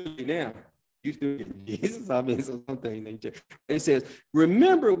 You look at me now, you still get Jesus. I mean, so something. It says,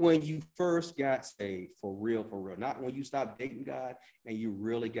 remember when you first got saved, for real, not when you stopped dating God and you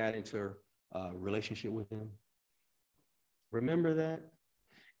really got into a relationship with him. Remember that?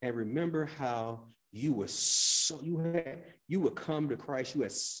 And remember how you would come to Christ, you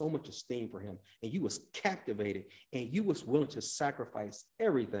had so much esteem for him, and you was captivated, and you was willing to sacrifice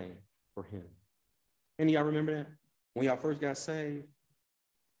everything for him. And y'all remember that? When y'all first got saved?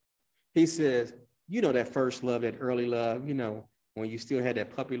 He says, you know, that first love, that early love, you know, when you still had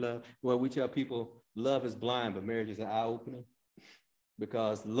that puppy love. Well, we tell people love is blind, but marriage is an eye-opener.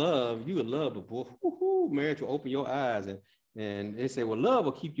 Because love, you would love, but boy, marriage will open your eyes. And they say, well, love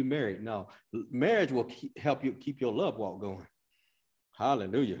will keep you married. No, marriage will help you keep your love walk going.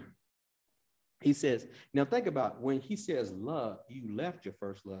 Hallelujah. He says, now think about when he says love, you left your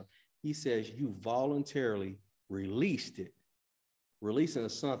first love. He says you voluntarily released it, releasing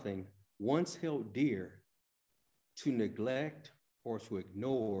something once held dear to neglect or to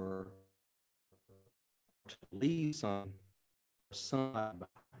ignore, to leave something or somebody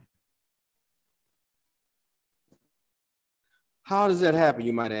behind. How does that happen,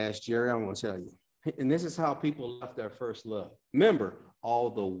 you might ask, Jerry? I'm going to tell you. And this is how people left their first love. Remember,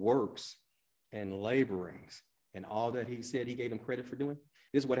 all the works and laborings and all that he said he gave them credit for doing.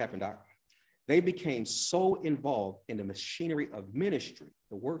 This is what happened, Doc. They became so involved in the machinery of ministry,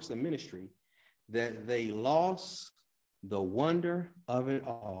 the works of ministry, that they lost the wonder of it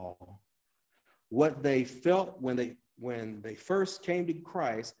all. What they felt when they first came to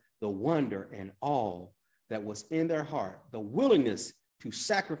Christ, the wonder and awe that was in their heart, the willingness to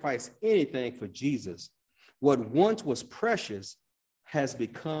sacrifice anything for Jesus. What once was precious has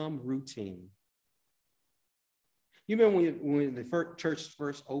become routine. You remember when the first church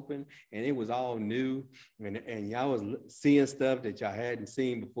first opened and it was all new and y'all was seeing stuff that y'all hadn't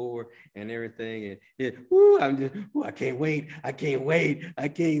seen before and everything. And I can't wait. I can't wait. I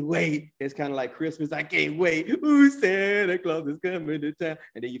can't wait. It's kind of like Christmas. I can't wait. Ooh, Santa Claus is coming to town.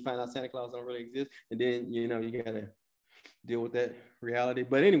 And then you find out Santa Claus don't really exist. And then, you know, you got to deal with that reality.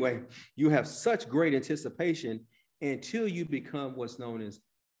 But anyway, you have such great anticipation until you become what's known as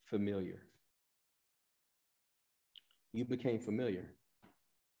familiar. You became familiar.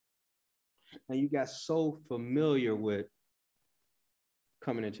 And you got so familiar with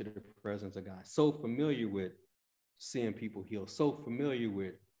coming into the presence of God, so familiar with seeing people healed, so familiar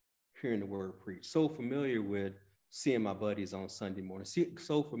with hearing the word preached, so familiar with seeing my buddies on Sunday morning,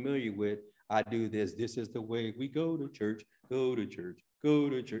 so familiar with I do this. This is the way we go to church, go to church, go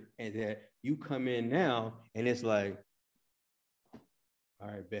to church. And that you come in now and it's like, all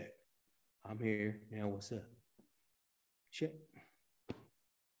right, bet. I'm here. Now what's up? Check.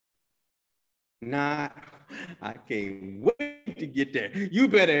 Nah, I can't wait to get there. You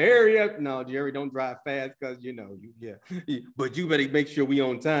better hurry up. No, Jerry, don't drive fast because But you better make sure we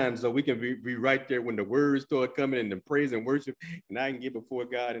on time so we can be right there when the words start coming and the praise and worship, and I can get before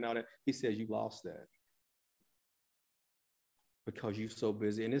God and all that. He says you lost that because you're so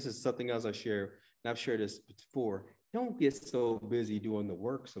busy. And this is something else I share, and I've shared this before. Don't get so busy doing the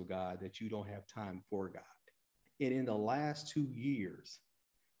works of God that you don't have time for God. And in the last 2 years,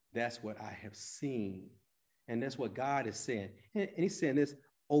 that's what I have seen. And that's what God is saying. And he's saying this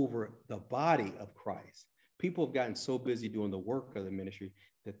over the body of Christ. People have gotten so busy doing the work of the ministry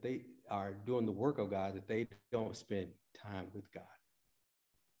that they are doing the work of God that they don't spend time with God.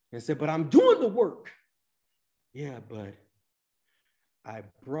 And said, but I'm doing the work. Yeah, but I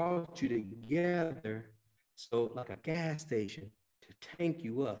brought you together so like a gas station to tank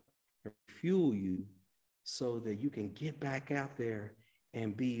you up and fuel you so that you can get back out there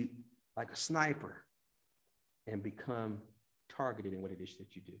and be like a sniper and become targeted in what it is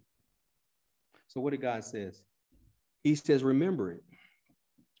that you do. So what did God says? He says, remember it.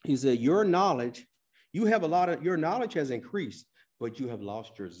 He said, your knowledge has increased, but you have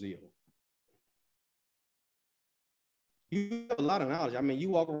lost your zeal. You have a lot of knowledge. I mean, you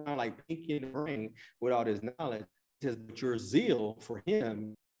walk around like Pinky in the Brain with all this knowledge. He says, but your zeal for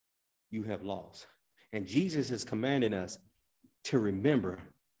him, you have lost. And Jesus is commanding us to remember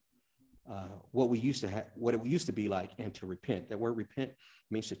what we used to have, what it used to be like, and to repent. That word repent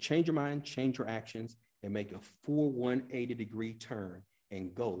means to change your mind, change your actions, and make a full 180-degree turn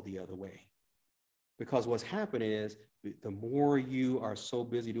and go the other way. Because what's happening is the more you are so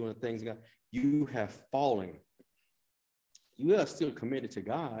busy doing the things God, you have fallen. You are still committed to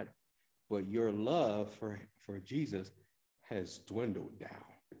God, but your love for Jesus has dwindled down.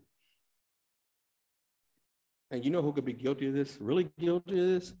 And you know who could be guilty of this, really guilty of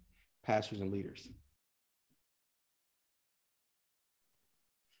this? Pastors and leaders.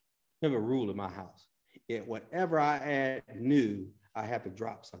 I have a rule in my house. Whatever I add new, I have to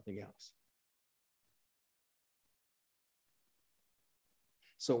drop something else.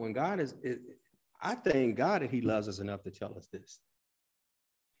 So when I thank God that he loves us enough to tell us this.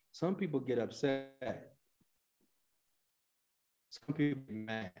 Some people get upset. Some people get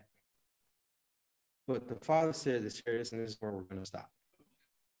mad. But the Father says it's serious, and this is where we're going to stop.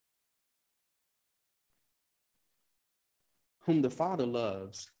 Whom the Father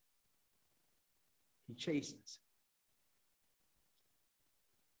loves, he chastens.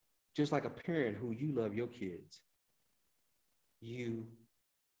 Just like a parent who you love your kids, you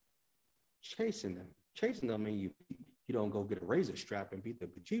chasten them. Chasten them means you don't go get a razor strap and beat the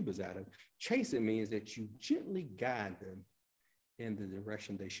bejeebas out of them. Chasten means that you gently guide them in the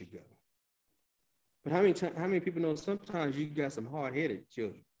direction they should go. But how many people know sometimes you got some hard-headed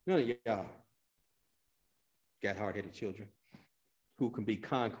children? None of y'all got hard-headed children who can be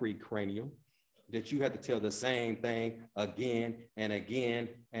concrete cranial, that you have to tell the same thing again and again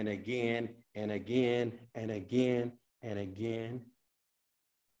and again and again and again and again.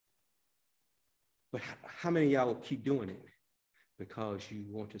 But how many of y'all will keep doing it? Because you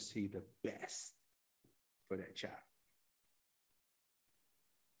want to see the best for that child.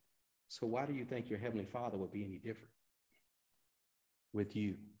 So why do you think your Heavenly Father would be any different with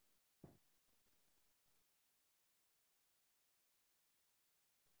you?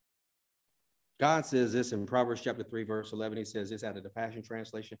 God says this in Proverbs chapter 3, verse 11. He says this out of the Passion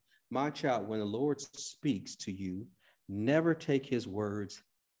Translation. My child, when the Lord speaks to you, never take his words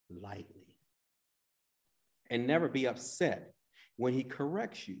lightly. And never be upset when he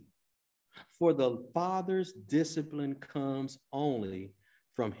corrects you. For the Father's discipline comes only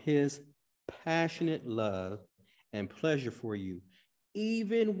from his passionate love and pleasure for you.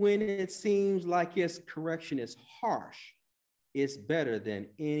 Even when it seems like his correction is harsh, it's better than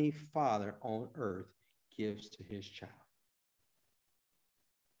any father on earth gives to his child.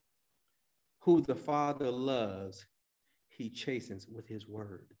 Who the Father loves, he chastens with his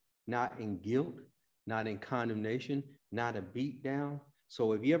word, not in guilt, not in condemnation, not a beat down.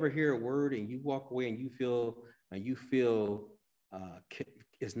 So if you ever hear a word and you walk away and you feel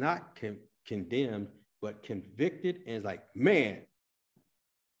it's not condemned, but convicted, and it's like, man,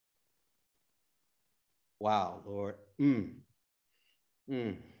 wow, Lord,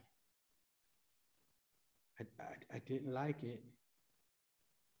 I didn't like it,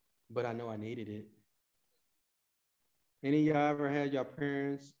 but I know I needed it. Any of y'all ever had your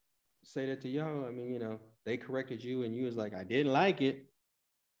parents say that to y'all? I mean, they corrected you and you was like, I didn't like it,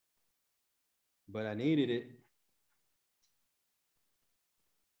 but I needed it.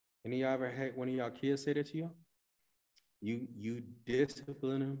 Any of y'all ever had one of y'all kids say that to y'all? You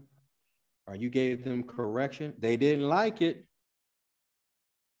disciplined them or you gave them correction. They didn't like it,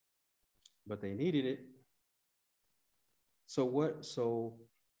 but they needed it. So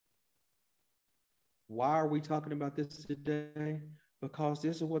why are we talking about this today? Because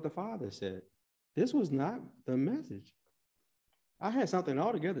this is what the Father said. This was not the message. I had something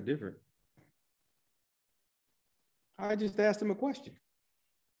altogether different. I just asked him a question.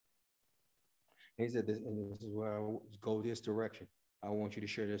 And he said, this is where I go this direction. I want you to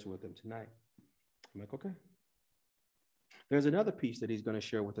share this with them tonight. I'm like, okay. There's another piece that he's going to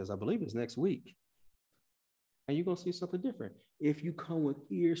share with us. I believe it's next week. And you're going to see something different. If you come with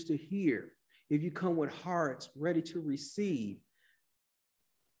ears to hear, if you come with hearts ready to receive,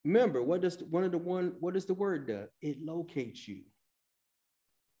 remember, what does the word do? It locates you.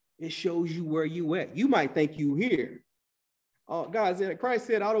 It shows you where you at. You might think you here. Oh, God said, Christ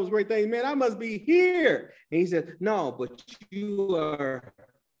said all those great things, man, I must be here. And he said, no, but you're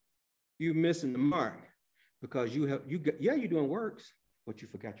missing the mark because you're doing works, but you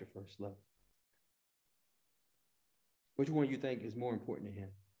forgot your first love. Which one do you think is more important to him?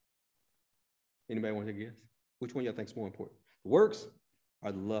 Anybody want to guess? Which one y'all think is more important? The works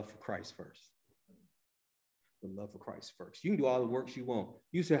or the love for Christ first? The love for Christ first. You can do all the works you want.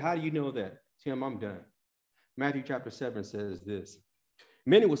 You say, how do you know that? Tim, I'm done. Matthew chapter 7 says this.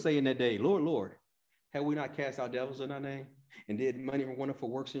 Many will say in that day, Lord, Lord, have we not cast out devils in our name? And did many wonderful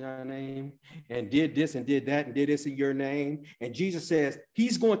works in our name? And did this and did that and did this in your name? And Jesus says,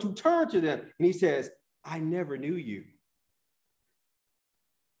 he's going to turn to them. And he says, I never knew you.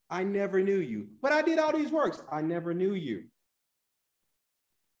 I never knew you. But I did all these works. I never knew you.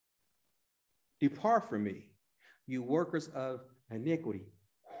 Depart from me, you workers of iniquity.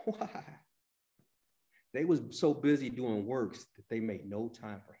 Why? They was so busy doing works that they made no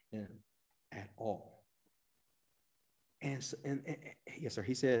time for him at all. And yes, sir,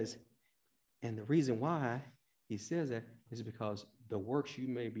 he says, and the reason why he says that is because the works you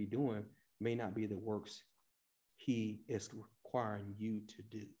may be doing may not be the works he is requiring you to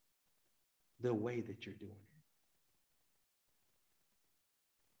do the way that you're doing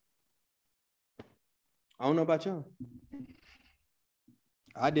it. I don't know about y'all.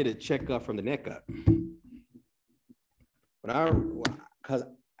 I did a checkup from the neck up. Because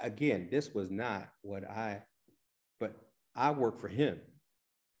again, this was not but I work for him.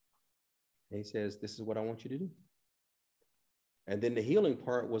 And he says, this is what I want you to do. And then the healing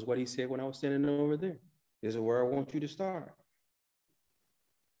part was what he said when I was standing over there. This is where I want you to start.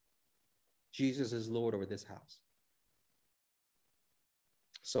 Jesus is Lord over this house.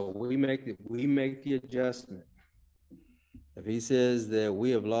 So we make the adjustment. If he says that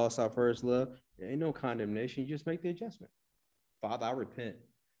we have lost our first love, there ain't no condemnation. You just make the adjustment. Father, I repent.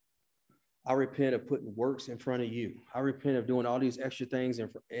 I repent of putting works in front of you. I repent of doing all these extra things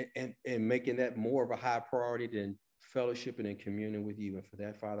and making that more of a high priority than fellowshipping and communion with you. And for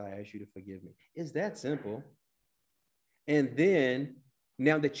that, Father, I ask you to forgive me. It's that simple. And then,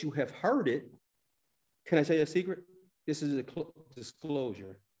 now that you have heard it, can I tell you a secret? This is a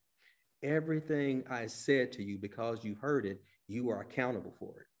disclosure. Everything I said to you, because you heard it, you are accountable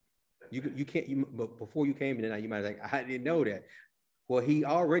for it. But before you came in, you might think, I didn't know that. Well, he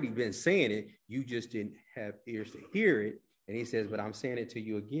already been saying it. You just didn't have ears to hear it. And he says, but I'm saying it to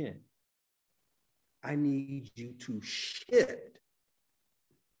you again. I need you to shift.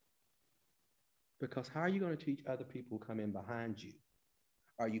 Because how are you going to teach other people who come in behind you,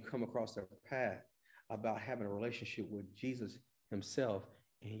 or you come across their path, about having a relationship with Jesus himself,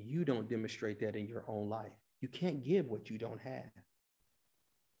 and you don't demonstrate that in your own life? You can't give what you don't have.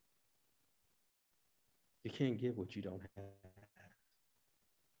 You can't give what you don't have.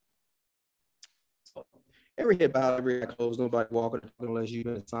 So, every head bowed, every eye closed, nobody walking unless you've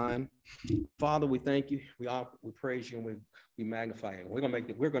been assigned. Father, we thank you. We praise you, and we magnify you. We're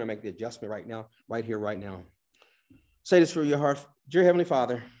gonna make the adjustment right now, right here, right now. Say this for your heart. Dear Heavenly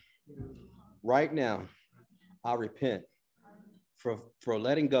Father, right now, I repent for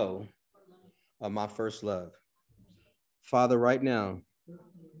letting go of my first love. Father, right now,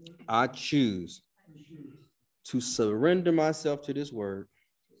 I choose to surrender myself to this word,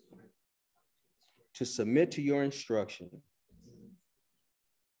 to submit to your instruction.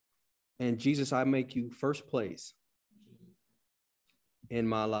 And Jesus, I make you first place in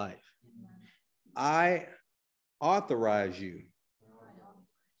my life. I authorize you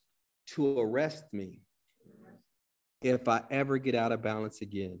to arrest me if I ever get out of balance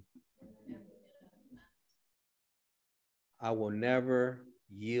again. I will never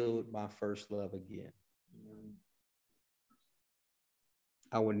yield my first love again.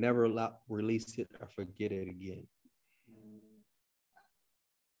 I will never release it or forget it again.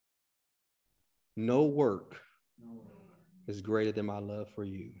 No work is greater than my love for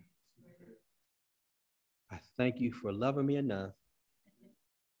you. I thank you for loving me enough,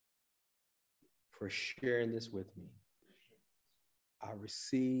 for sharing this with me. I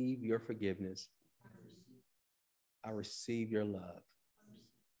receive your forgiveness. I receive your love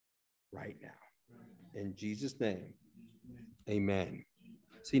right now. In Jesus' name, amen.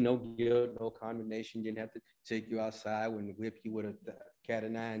 See, no guilt, no condemnation. Didn't have to take you outside and whip you with a cat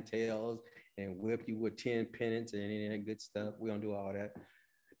of nine tails and whip you with 10 penance and any of that good stuff. We don't do all that.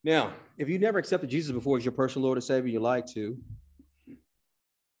 Now, if you never accepted Jesus before as your personal Lord and Savior, you'd like to,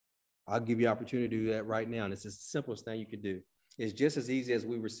 I'll give you opportunity to do that right now. And it's the simplest thing you could do. It's just as easy as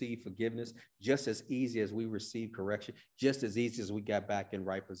we receive forgiveness, just as easy as we receive correction, just as easy as we got back in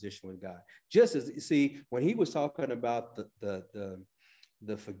right position with God. Just as, see, when he was talking about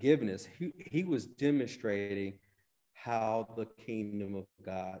the forgiveness, he was demonstrating how the kingdom of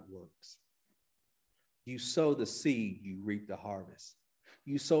God works. You sow the seed, you reap the harvest.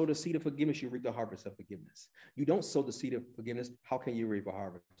 You sow the seed of forgiveness, you reap the harvest of forgiveness. You don't sow the seed of forgiveness, how can you reap a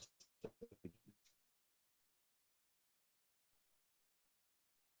harvest?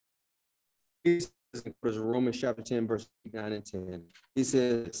 Romans chapter 10, verse 9 and 10. He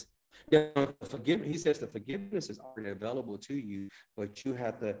says, he says the forgiveness is already available to you, but you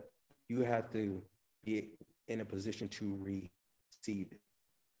have to be in a position to receive it.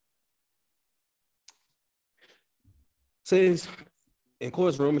 Says, in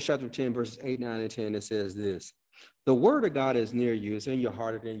course, Romans chapter 10, verses 8, 9, and 10, it says this: the word of God is near you, it's in your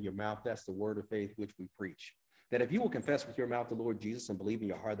heart and in your mouth. That's the word of faith which we preach. That if you will confess with your mouth the Lord Jesus and believe in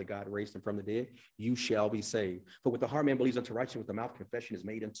your heart that God raised him from the dead, you shall be saved. For with the heart man believes unto righteousness, with the mouth confession is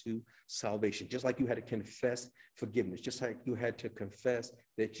made unto salvation. Just like you had to confess forgiveness, just like you had to confess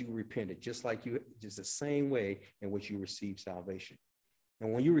that you repented, just the same way in which you receive salvation.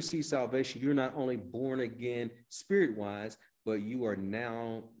 And when you receive salvation, you're not only born again spirit-wise, but you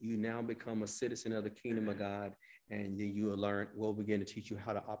now become a citizen of the kingdom of God. And then we'll begin to teach you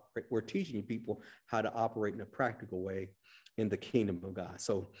how to operate. We're teaching people how to operate in a practical way in the kingdom of God.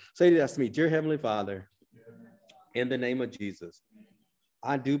 So say this to me: dear Heavenly Father, in the name of Jesus,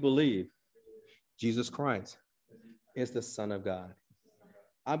 I do believe Jesus Christ is the Son of God.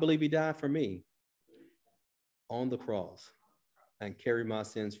 I believe he died for me on the cross and carried my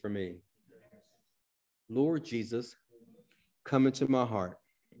sins for me. Lord Jesus, come into my heart.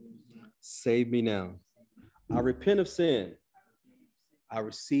 Save me now. I repent of sin. I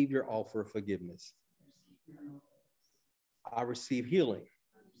receive your offer of forgiveness. I receive healing.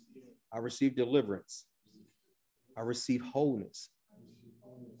 I receive deliverance. I receive wholeness.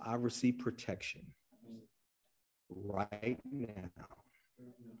 I receive protection right now.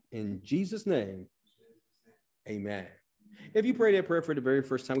 In Jesus' name, amen. If you pray that prayer for the very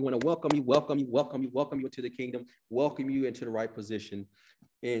first time, we want to welcome you into the kingdom, welcome you into the right position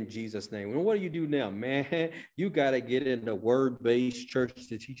in Jesus' name. And what do you do now, man? You got to get in the word-based church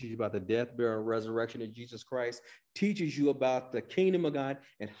that teaches you about the death, burial, and resurrection of Jesus Christ, teaches you about the kingdom of God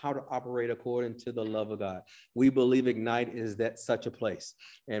and how to operate according to the love of God. We believe Ignite is such a place.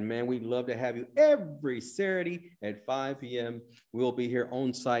 And man, we'd love to have you every Saturday at 5 p.m. We'll be here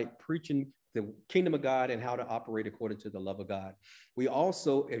on site preaching the kingdom of God and how to operate according to the love of God. We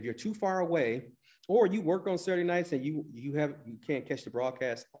also, if you're too far away, or you work on Saturday nights and you can't catch the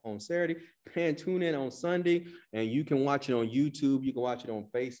broadcast on Saturday, can tune in on Sunday, and you can watch it on YouTube. You can watch it on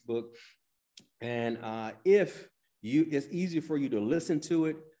Facebook. And if it's easy for you to listen to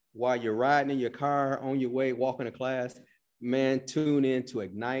it while you're riding in your car, on your way, walking to class, man, tune in to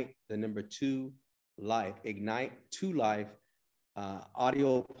Ignite, the number 2 Life, Ignite 2 Life,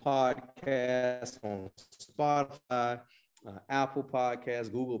 audio podcast on Spotify, Apple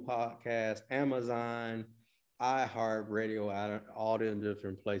Podcasts, Google Podcasts, Amazon, iHeartRadio, all the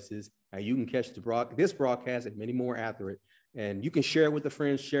different places. And you can catch this broadcast and many more after it. And you can share it with a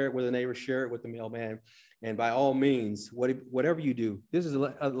friend, share it with a neighbor, share it with the mailman. And by all means, whatever you do, this is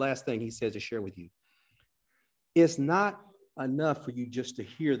the last thing he says to share with you. It's not enough for you just to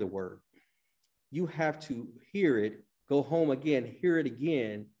hear the word. You have to hear it, go home again, hear it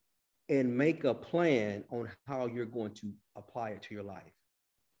again, and make a plan on how you're going to apply it to your life.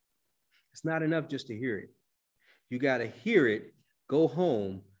 It's not enough just to hear it. You got to hear it, go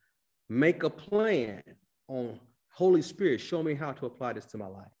home, make a plan on Holy Spirit, show me how to apply this to my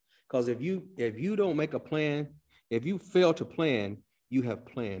life. Because if you don't make a plan, if you fail to plan, you have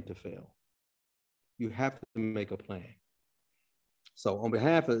planned to fail. You have to make a plan. So on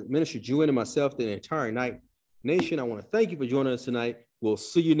behalf of Minister Juan and myself, the entire Ignite Nation, I want to thank you for joining us tonight. We'll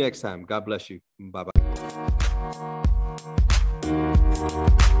see you next time. God bless you. Bye-bye.